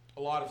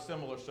a lot of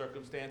similar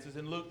circumstances.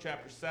 In Luke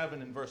chapter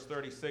 7 and verse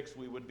 36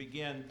 we would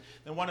begin.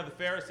 Then one of the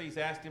Pharisees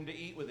asked him to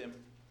eat with him.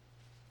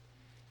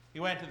 He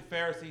went to the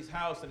Pharisee's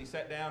house and he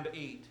sat down to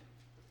eat.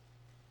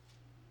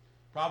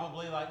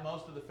 Probably like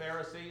most of the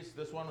Pharisees,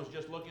 this one was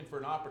just looking for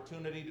an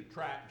opportunity to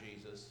trap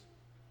Jesus.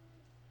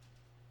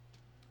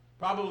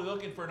 Probably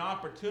looking for an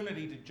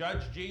opportunity to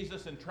judge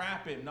Jesus and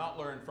trap him, not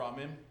learn from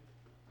him.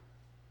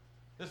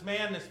 This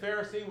man, this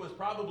Pharisee, was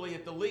probably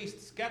at the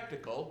least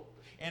skeptical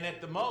and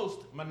at the most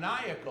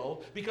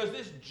maniacal, because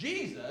this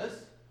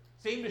Jesus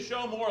seemed to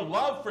show more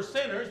love for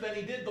sinners than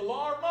he did the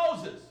law of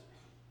Moses.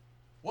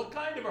 What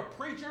kind of a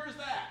preacher is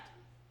that?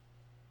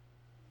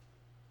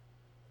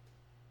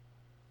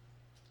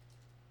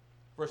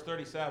 Verse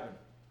 37.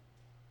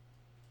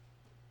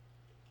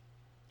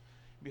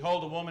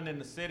 Behold, a woman in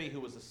the city who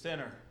was a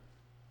sinner,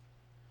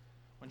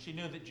 when she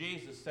knew that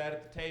Jesus sat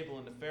at the table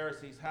in the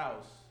Pharisee's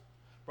house,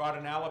 brought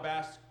an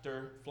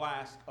alabaster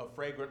flask of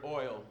fragrant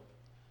oil,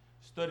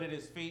 stood at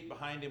his feet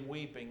behind him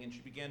weeping, and she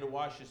began to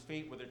wash his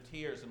feet with her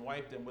tears and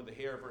wiped them with the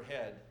hair of her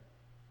head.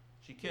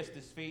 She kissed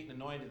his feet and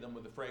anointed them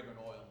with the fragrant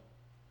oil.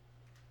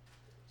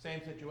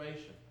 Same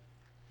situation.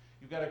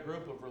 You've got a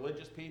group of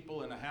religious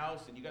people in a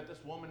house, and you got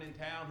this woman in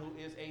town who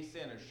is a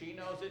sinner. She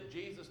knows it,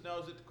 Jesus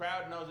knows it, the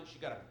crowd knows it.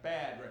 She's got a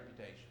bad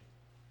reputation.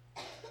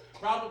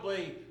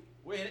 Probably,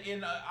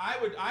 I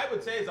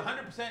would say it's a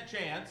 100%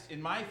 chance, in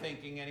my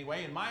thinking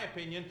anyway, in my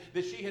opinion,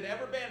 that she had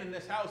ever been in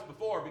this house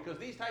before, because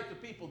these types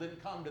of people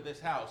didn't come to this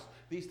house.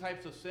 These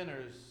types of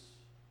sinners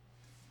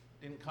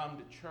didn't come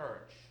to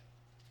church.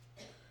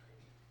 But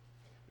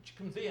she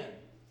comes in.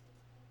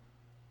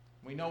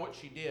 We know what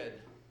she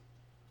did.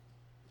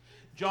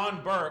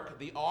 John Burke,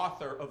 the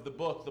author of the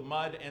book, The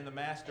Mud and the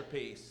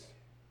Masterpiece,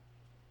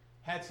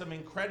 had some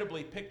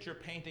incredibly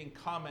picture-painting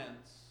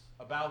comments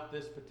about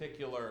this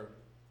particular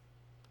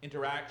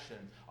interaction.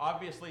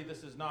 Obviously,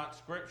 this is not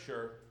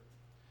scripture,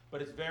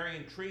 but it's very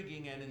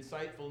intriguing and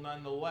insightful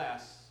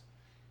nonetheless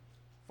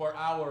for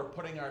our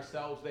putting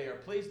ourselves there.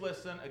 Please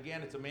listen.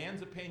 Again, it's a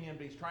man's opinion,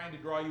 but he's trying to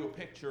draw you a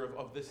picture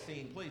of this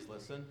scene. Please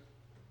listen.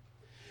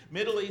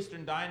 Middle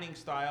Eastern dining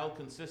style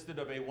consisted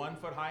of a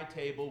 1-foot-high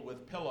table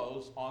with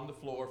pillows on the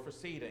floor for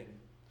seating,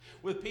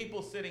 with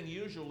people sitting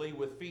usually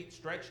with feet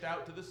stretched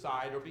out to the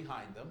side or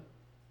behind them.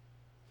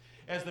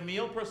 As the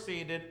meal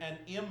proceeded, an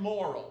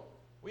immoral,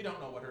 we don't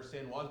know what her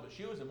sin was, but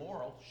she was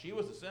immoral. She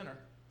was a sinner.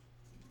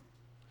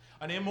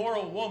 An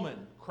immoral woman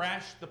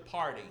crashed the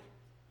party.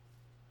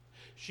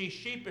 She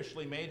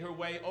sheepishly made her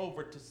way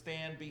over to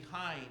stand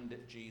behind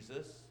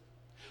Jesus.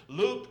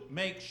 Luke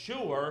makes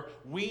sure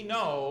we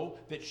know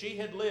that she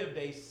had lived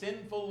a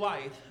sinful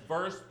life,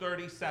 verse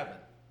 37.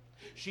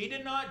 She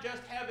did not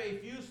just have a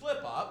few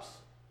slip-ups,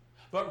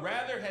 but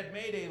rather had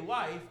made a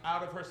life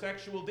out of her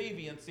sexual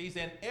deviancies,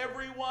 and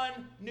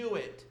everyone knew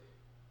it.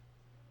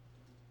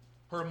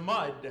 Her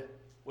mud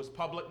was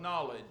public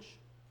knowledge.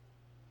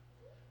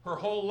 Her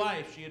whole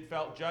life she had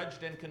felt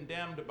judged and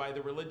condemned by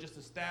the religious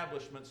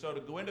establishment, so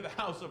to go into the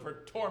house of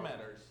her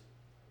tormentors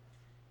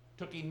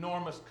took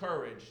enormous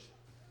courage.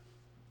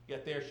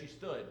 Yet there she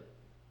stood.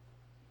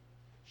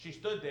 She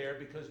stood there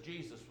because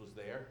Jesus was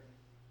there.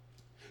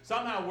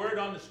 Somehow word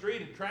on the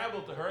street had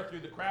traveled to her through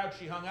the crowd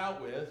she hung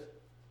out with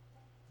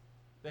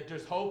that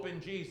there's hope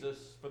in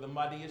Jesus for the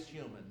muddiest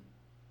human.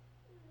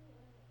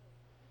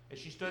 As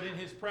she stood in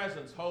his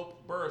presence,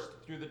 hope burst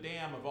through the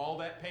dam of all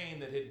that pain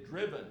that had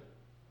driven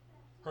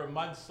her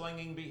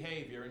mudslinging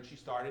behavior, and she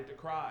started to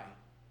cry.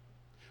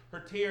 Her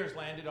tears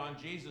landed on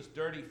Jesus'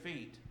 dirty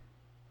feet.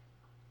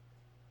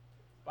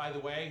 By the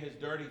way, his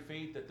dirty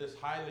feet that this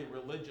highly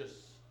religious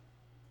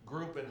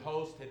group and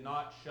host had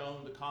not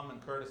shown the common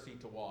courtesy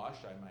to wash,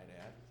 I might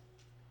add.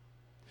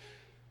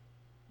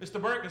 Mr.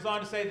 Burke goes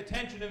on to say the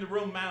tension in the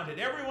room mounted.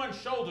 Everyone's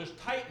shoulders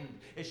tightened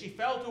as she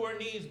fell to her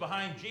knees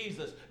behind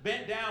Jesus,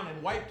 bent down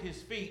and wiped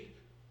his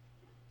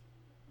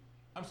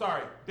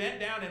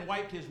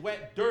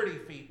wet, dirty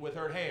feet with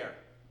her hair.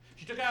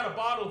 She took out a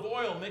bottle of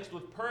oil mixed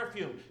with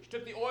perfume. She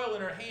took the oil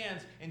in her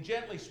hands and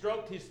gently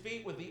stroked his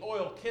feet with the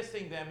oil,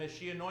 kissing them as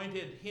she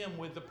anointed him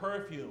with the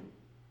perfume.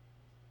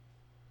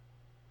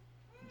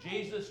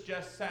 Jesus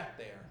just sat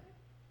there,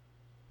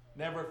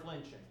 never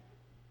flinching.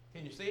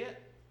 Can you see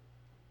it?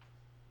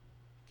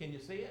 Can you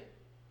see it?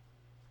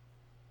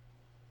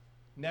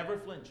 Never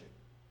flinching.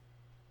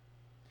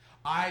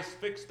 Eyes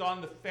fixed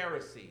on the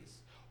Pharisees,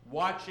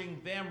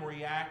 watching them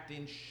react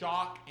in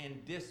shock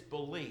and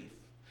disbelief.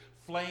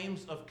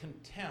 Flames of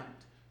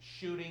contempt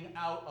shooting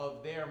out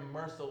of their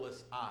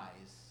merciless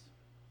eyes.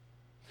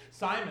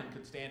 Simon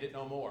could stand it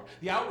no more.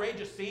 The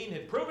outrageous scene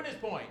had proven his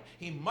point.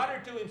 He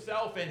muttered to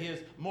himself and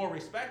his more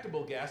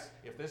respectable guests,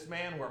 if this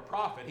man were a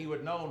prophet, he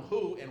would know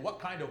who and what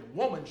kind of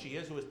woman she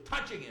is who is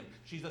touching him.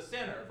 She's a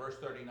sinner, verse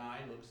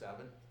 39, Luke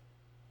 7.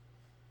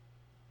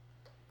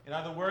 In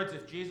other words,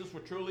 if Jesus were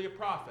truly a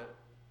prophet,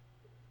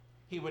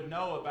 he would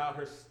know about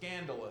her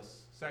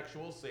scandalous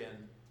sexual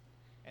sin,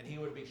 and he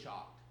would be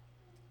shocked.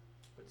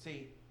 But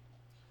see,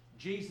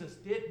 Jesus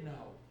did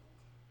know,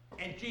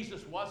 and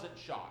Jesus wasn't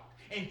shocked,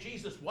 and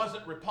Jesus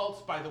wasn't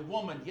repulsed by the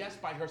woman, yes,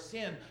 by her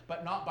sin,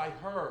 but not by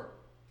her.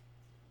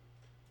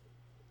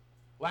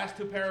 Last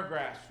two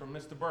paragraphs from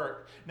Mr.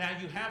 Burke. Now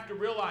you have to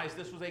realize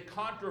this was a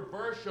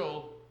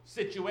controversial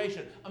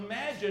situation.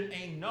 Imagine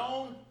a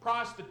known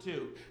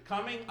prostitute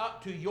coming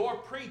up to your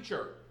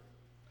preacher,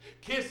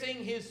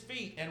 kissing his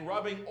feet and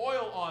rubbing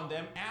oil on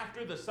them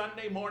after the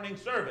Sunday morning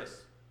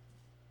service.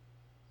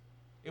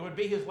 It would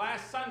be his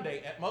last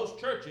Sunday at most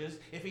churches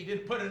if he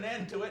didn't put an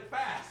end to it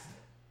fast.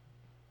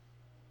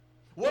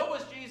 What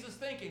was Jesus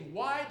thinking?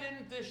 Why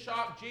didn't this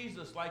shock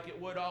Jesus like it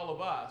would all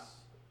of us?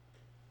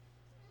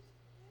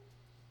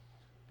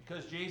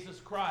 Because Jesus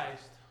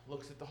Christ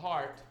looks at the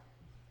heart.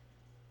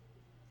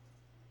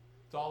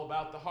 It's all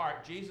about the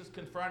heart. Jesus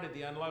confronted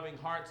the unloving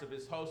hearts of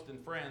his host and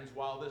friends,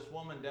 while this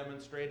woman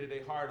demonstrated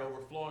a heart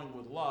overflowing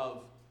with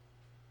love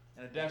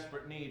and a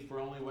desperate need for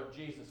only what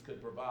Jesus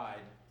could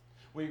provide.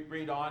 We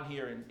read on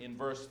here in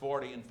verse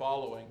 40 and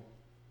following.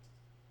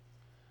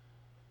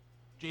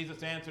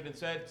 Jesus answered and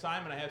said,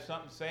 Simon, I have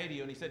something to say to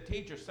you. And he said,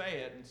 Teacher, say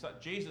it. And so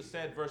Jesus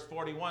said, verse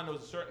 41, there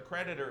was a certain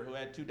creditor who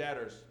had two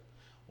debtors.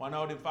 One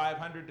owed him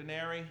 500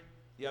 denarii,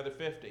 the other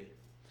 50.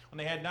 When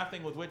they had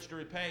nothing with which to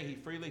repay, he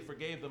freely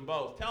forgave them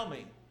both. Tell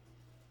me,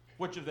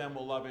 which of them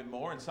will love him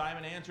more? And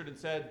Simon answered and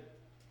said,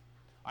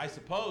 I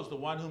suppose the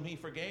one whom he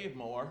forgave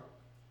more.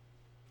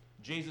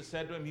 Jesus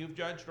said to him, You've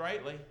judged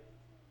rightly.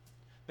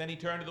 Then he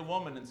turned to the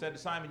woman and said to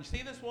Simon, You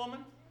see this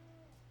woman?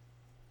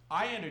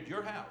 I entered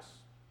your house.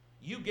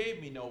 You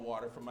gave me no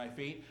water for my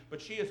feet,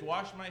 but she has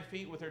washed my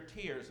feet with her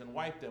tears and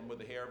wiped them with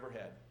the hair of her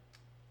head.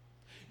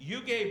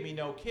 You gave me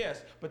no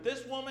kiss, but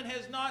this woman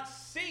has not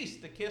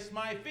ceased to kiss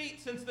my feet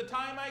since the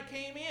time I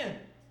came in.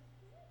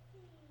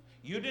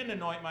 You didn't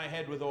anoint my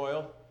head with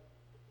oil,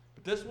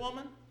 but this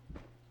woman,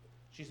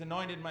 she's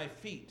anointed my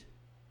feet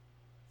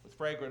with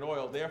fragrant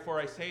oil. Therefore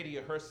I say to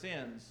you, her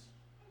sins,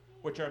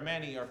 which are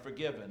many, are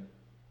forgiven.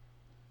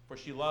 For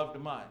she loved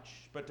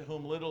much, but to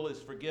whom little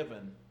is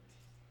forgiven,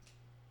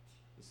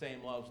 the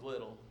same loves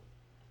little.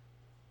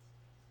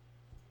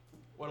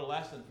 What a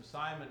lesson for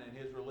Simon and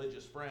his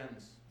religious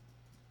friends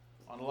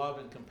on love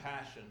and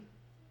compassion.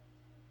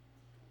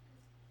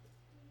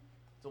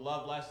 It's a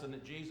love lesson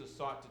that Jesus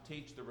sought to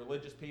teach the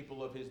religious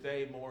people of his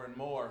day more and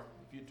more.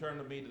 If you turn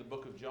to me to the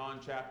book of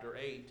John chapter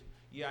 8,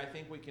 I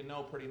think we can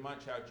know pretty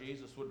much how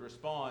Jesus would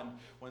respond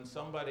when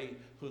somebody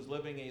who's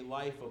living a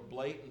life of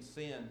blatant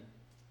sin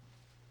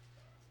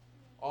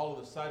all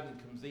of a sudden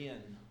comes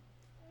in,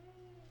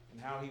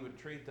 and how he would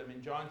treat them.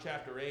 In John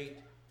chapter 8,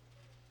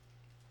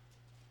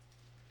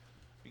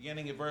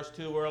 beginning at verse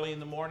 2, early in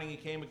the morning he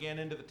came again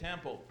into the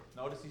temple.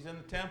 Notice he's in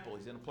the temple.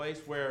 He's in a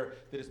place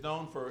that is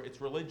known for its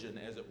religion,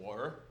 as it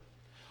were.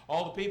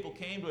 All the people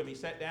came to him. He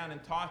sat down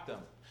and taught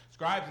them.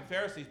 Scribes and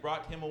Pharisees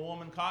brought to him a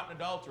woman caught in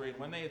adultery, and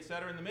when they had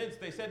set her in the midst,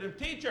 they said to him,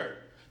 Teacher,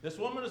 this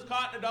woman is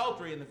caught in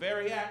adultery in the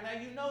very act. Now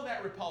you know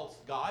that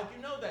repulsed God.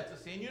 You know that's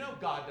a sin. You know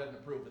God doesn't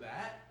approve of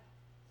that.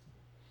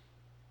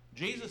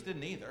 Jesus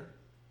didn't either.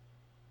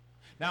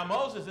 Now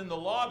Moses in the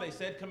law, they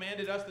said,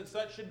 commanded us that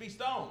such should be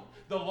stoned.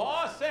 The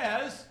law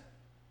says,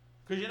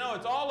 because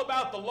it's all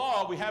about the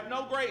law. We have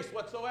no grace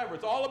whatsoever.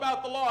 It's all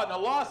about the law. And the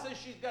law says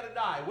she's got to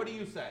die. What do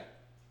you say?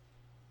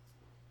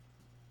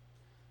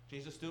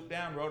 Jesus stooped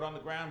down, wrote on the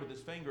ground with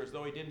his finger as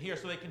though he didn't hear.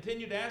 So they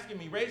continued to ask him.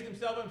 He raised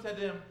himself up and said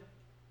to him,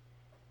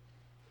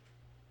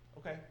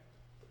 Okay.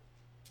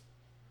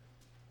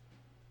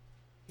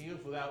 He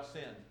who's without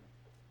sin,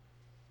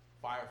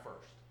 fire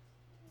first.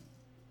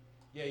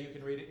 Yeah, you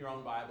can read it in your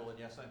own Bible, and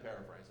yes, I'm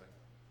paraphrasing.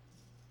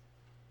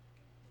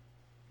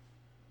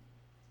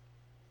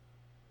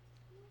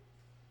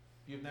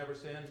 If you've never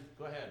sinned,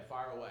 go ahead,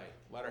 fire away.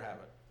 Let her have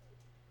it.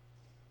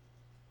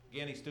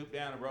 Again, he stooped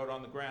down and wrote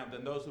on the ground.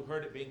 Then those who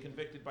heard it, being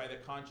convicted by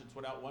their conscience,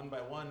 went out one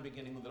by one,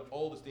 beginning with the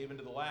oldest even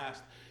to the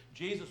last.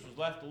 Jesus was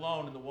left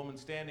alone, and the woman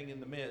standing in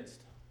the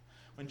midst.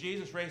 When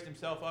Jesus raised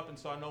himself up and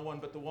saw no one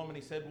but the woman,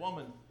 he said,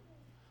 Woman,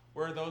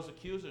 where are those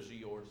accusers of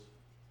yours?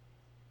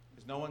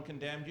 Has no one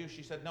condemned you?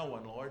 She said, No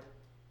one, Lord.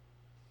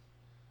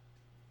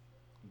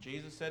 And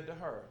Jesus said to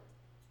her,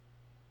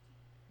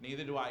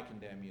 Neither do I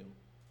condemn you.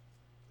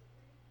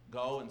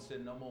 Go and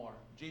sin no more.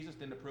 Jesus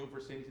didn't approve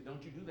her sin. He said,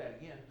 Don't you do that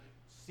again.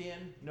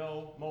 Sin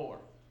no more.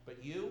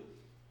 But you,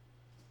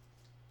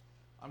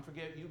 I'm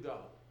forgiven. You go.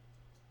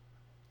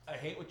 I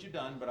hate what you've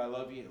done, but I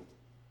love you.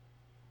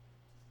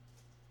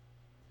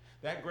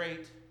 That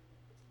great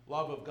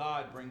love of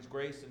God brings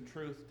grace and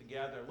truth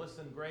together.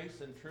 Listen,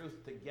 grace and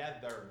truth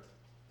together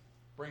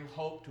bring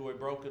hope to a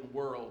broken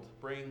world,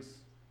 brings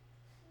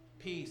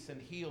peace and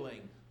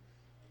healing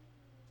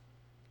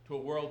to a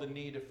world in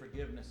need of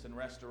forgiveness and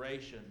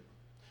restoration.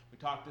 We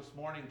talked this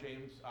morning,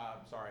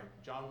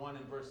 John 1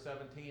 and verse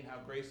 17, how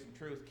grace and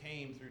truth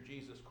came through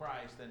Jesus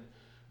Christ, and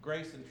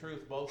grace and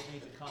truth both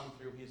need to come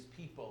through his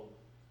people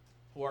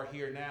who are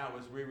here now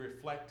as we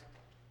reflect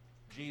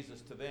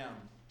Jesus to them.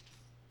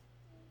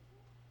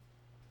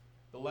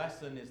 The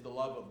lesson is the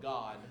love of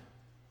God.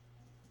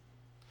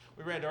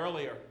 We read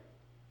earlier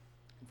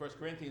in 1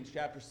 Corinthians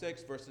chapter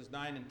 6, verses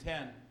 9 and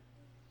 10,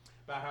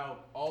 about how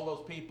all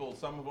those people,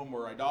 some of them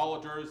were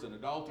idolaters and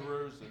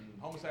adulterers and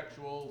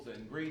homosexuals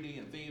and greedy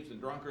and thieves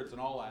and drunkards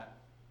and all that.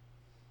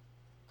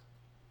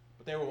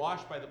 But they were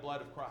washed by the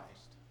blood of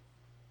Christ.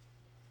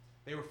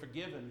 They were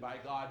forgiven by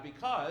God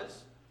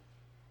because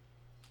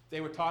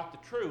they were taught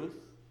the truth,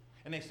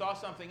 and they saw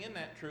something in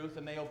that truth,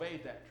 and they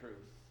obeyed that truth.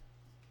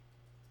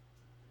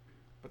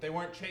 But they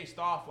weren't chased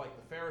off like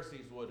the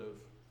Pharisees would have.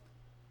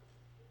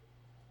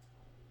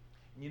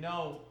 And you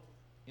know,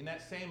 in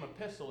that same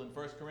epistle in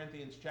 1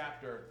 Corinthians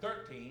chapter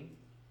 13,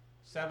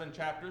 7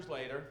 chapters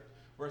later,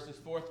 verses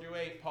 4 through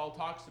 8, Paul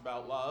talks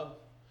about love,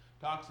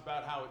 talks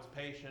about how it's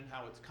patient,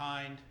 how it's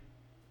kind.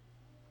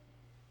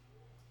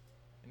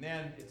 And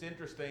then it's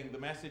interesting, the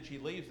message he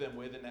leaves them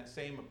with in that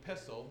same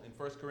epistle in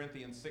 1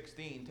 Corinthians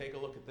 16, take a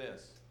look at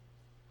this.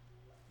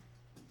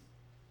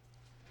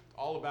 It's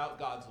all about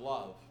God's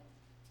love.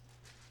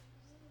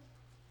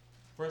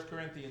 1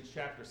 Corinthians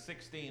chapter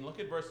 16, look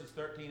at verses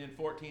 13 and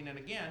 14. And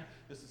again,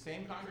 this is the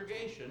same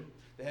congregation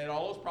that had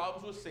all those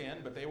problems with sin,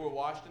 but they were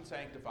washed and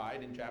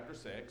sanctified in chapter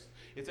 6.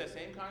 It's that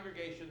same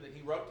congregation that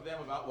he wrote to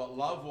them about what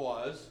love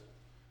was,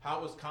 how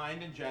it was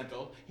kind and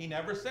gentle. He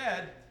never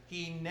said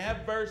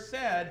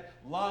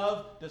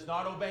love does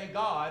not obey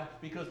God,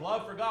 because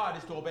love for God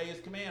is to obey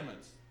his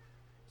commandments.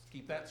 Let's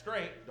keep that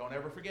straight. Don't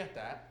ever forget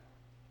that.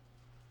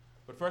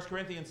 But 1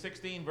 Corinthians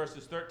 16,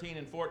 verses 13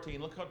 and 14,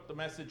 look what the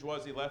message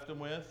was he left them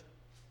with.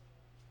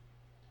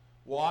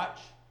 Watch,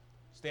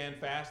 stand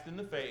fast in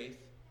the faith,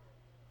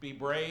 be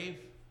brave,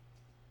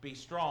 be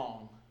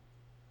strong.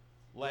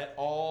 Let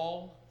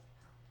all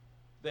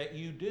that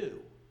you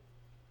do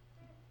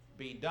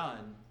be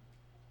done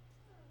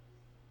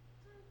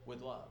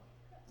with love.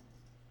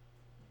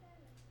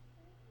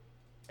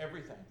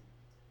 Everything.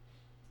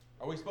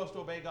 Are we supposed to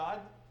obey God?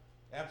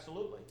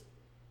 Absolutely.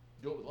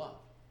 Do it with love.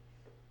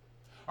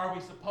 Are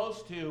we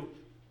supposed to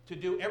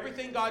do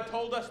everything God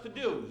told us to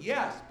do?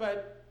 Yes,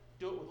 but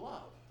do it with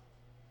love.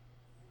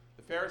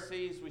 The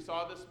Pharisees, we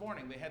saw this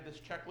morning, they had this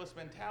checklist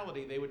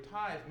mentality. They would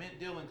tithe mint,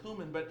 dill, and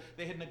cumin, but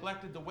they had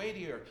neglected the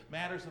weightier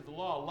matters of the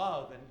law,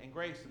 love and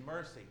grace and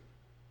mercy.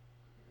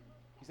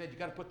 He said, you've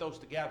got to put those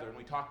together, and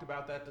we talked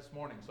about that this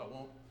morning, so I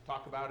won't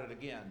talk about it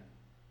again.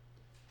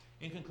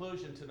 In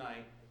conclusion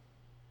tonight,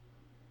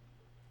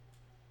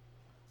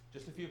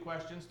 just a few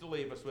questions to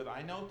leave us with.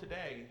 I know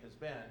today has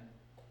been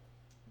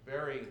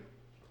very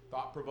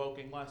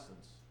thought-provoking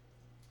lessons.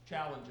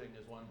 Challenging,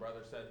 as one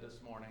brother said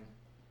this morning.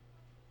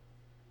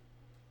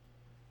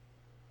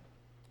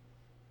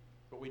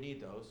 But we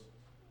need those.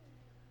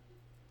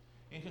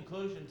 In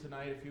conclusion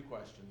tonight, a few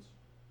questions.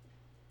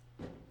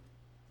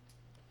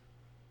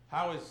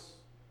 How is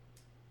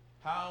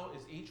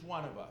each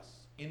one of us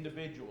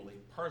individually,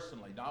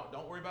 personally,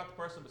 don't worry about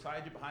the person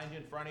beside you, behind you,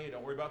 in front of you,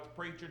 don't worry about the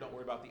preacher, don't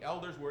worry about the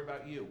elders, worry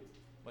about you,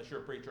 unless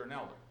you're a preacher or an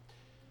elder.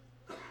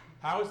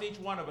 How is each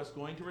one of us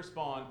going to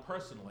respond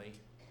personally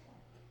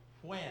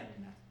when,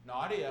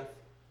 not if,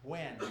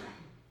 when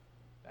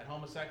that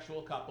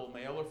homosexual couple,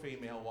 male or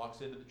female,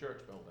 walks into the church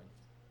building?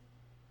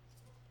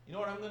 You know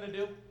what I'm going to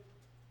do?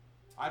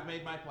 I've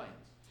made my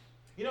plans.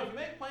 You know, if you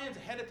make plans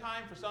ahead of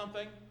time for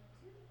something,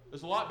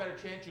 there's a lot better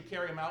chance you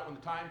carry them out when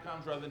the time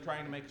comes rather than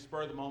trying to make a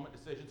spur-of-the-moment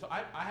decision. So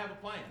I have a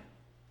plan.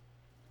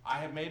 I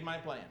have made my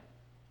plan.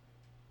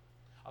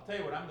 I'll tell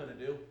you what I'm going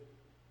to do.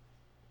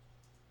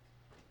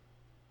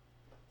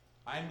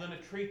 I'm going to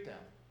treat them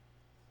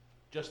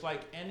just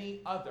like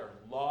any other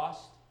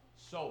lost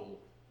soul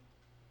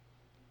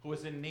who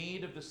is in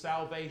need of the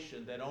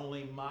salvation that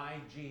only my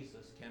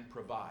Jesus can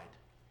provide.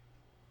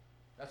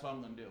 That's what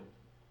I'm going to do.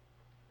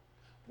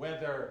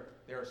 Whether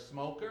they're a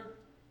smoker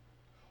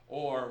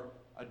or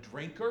a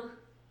drinker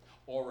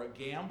or a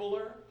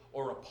gambler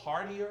or a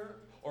partier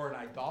or an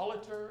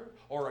idolater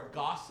or a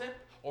gossip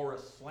or a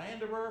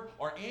slanderer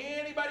or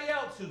anybody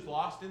else who's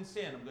lost in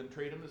sin, I'm going to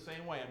treat them the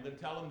same way. I'm going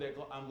to tell them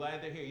I'm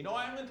glad they're here. You know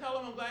why I'm going to tell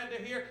them I'm glad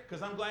they're here?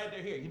 Because I'm glad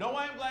they're here. You know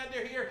why I'm glad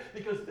they're here?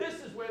 Because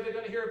this is where they're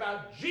going to hear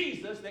about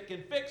Jesus that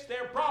can fix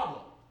their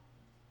problem.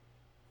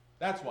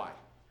 That's why.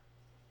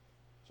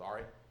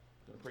 Sorry.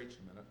 I'm going to preach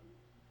in a minute.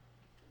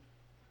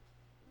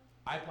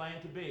 I plan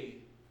to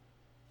be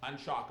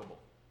unshockable.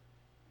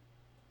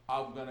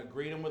 I'm going to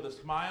greet them with a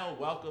smile,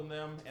 welcome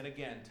them, and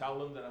again, tell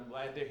them that I'm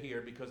glad they're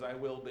here, because I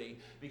will be.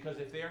 Because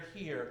if they're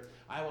here,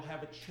 I will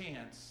have a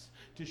chance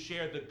to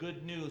share the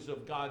good news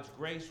of God's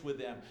grace with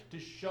them, to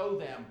show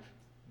them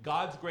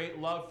God's great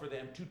love for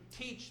them, to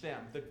teach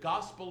them the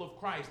gospel of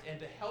Christ, and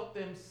to help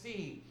them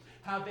see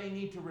how they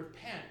need to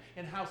repent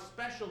and how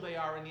special they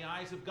are in the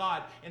eyes of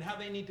God, and how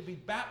they need to be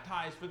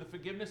baptized for the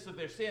forgiveness of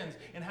their sins,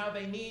 and how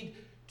they need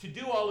to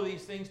do all of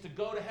these things, to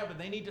go to heaven.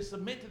 They need to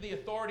submit to the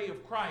authority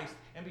of Christ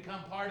and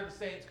become part of the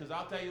saints. Because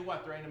I'll tell you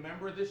what, there ain't a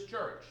member of this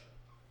church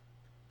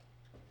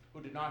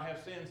who did not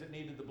have sins that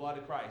needed the blood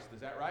of Christ.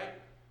 Is that right?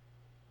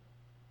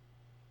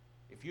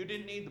 If you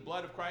didn't need the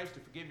blood of Christ to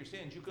forgive your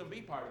sins, you couldn't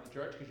be part of the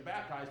church because you're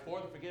baptized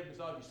for the forgiveness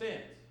of your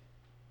sins.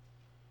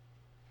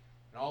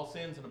 And all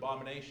sin's an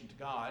abomination to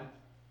God.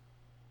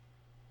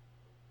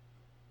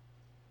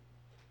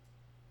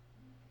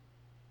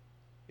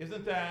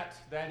 Isn't that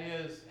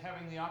is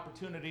having the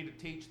opportunity to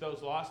teach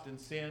those lost in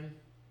sin?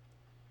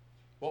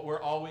 What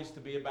we're always to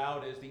be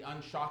about is the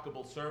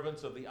unshockable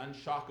servants of the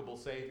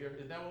unshockable Savior.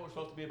 Isn't that what we're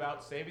supposed to be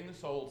about? Saving the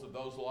souls of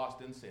those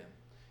lost in sin.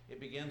 It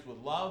begins with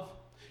love.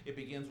 It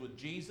begins with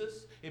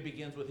Jesus. It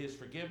begins with His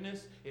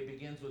forgiveness. It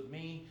begins with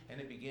me.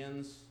 And it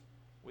begins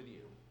with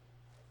you.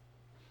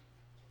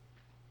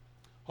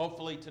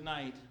 Hopefully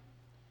tonight,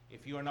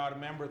 if you are not a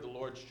member of the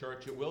Lord's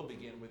church, it will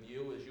begin with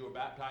you as you are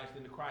baptized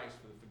into Christ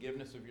for the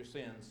forgiveness of your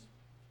sins.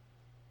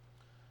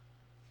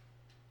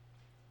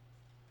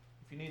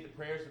 If you need the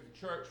prayers of the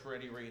church for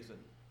any reason,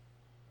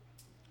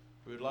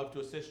 we would love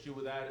to assist you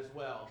with that as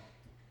well.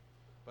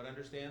 But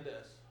understand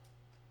this.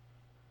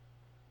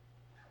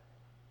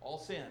 All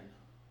sin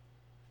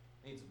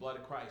needs the blood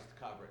of Christ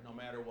to cover it, no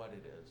matter what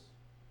it is.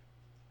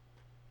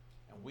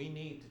 And we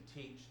need to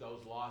teach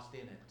those lost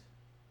in it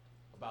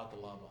about the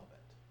love of it.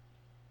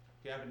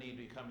 If you have a need,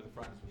 you come to the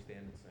front as we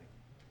stand and sing.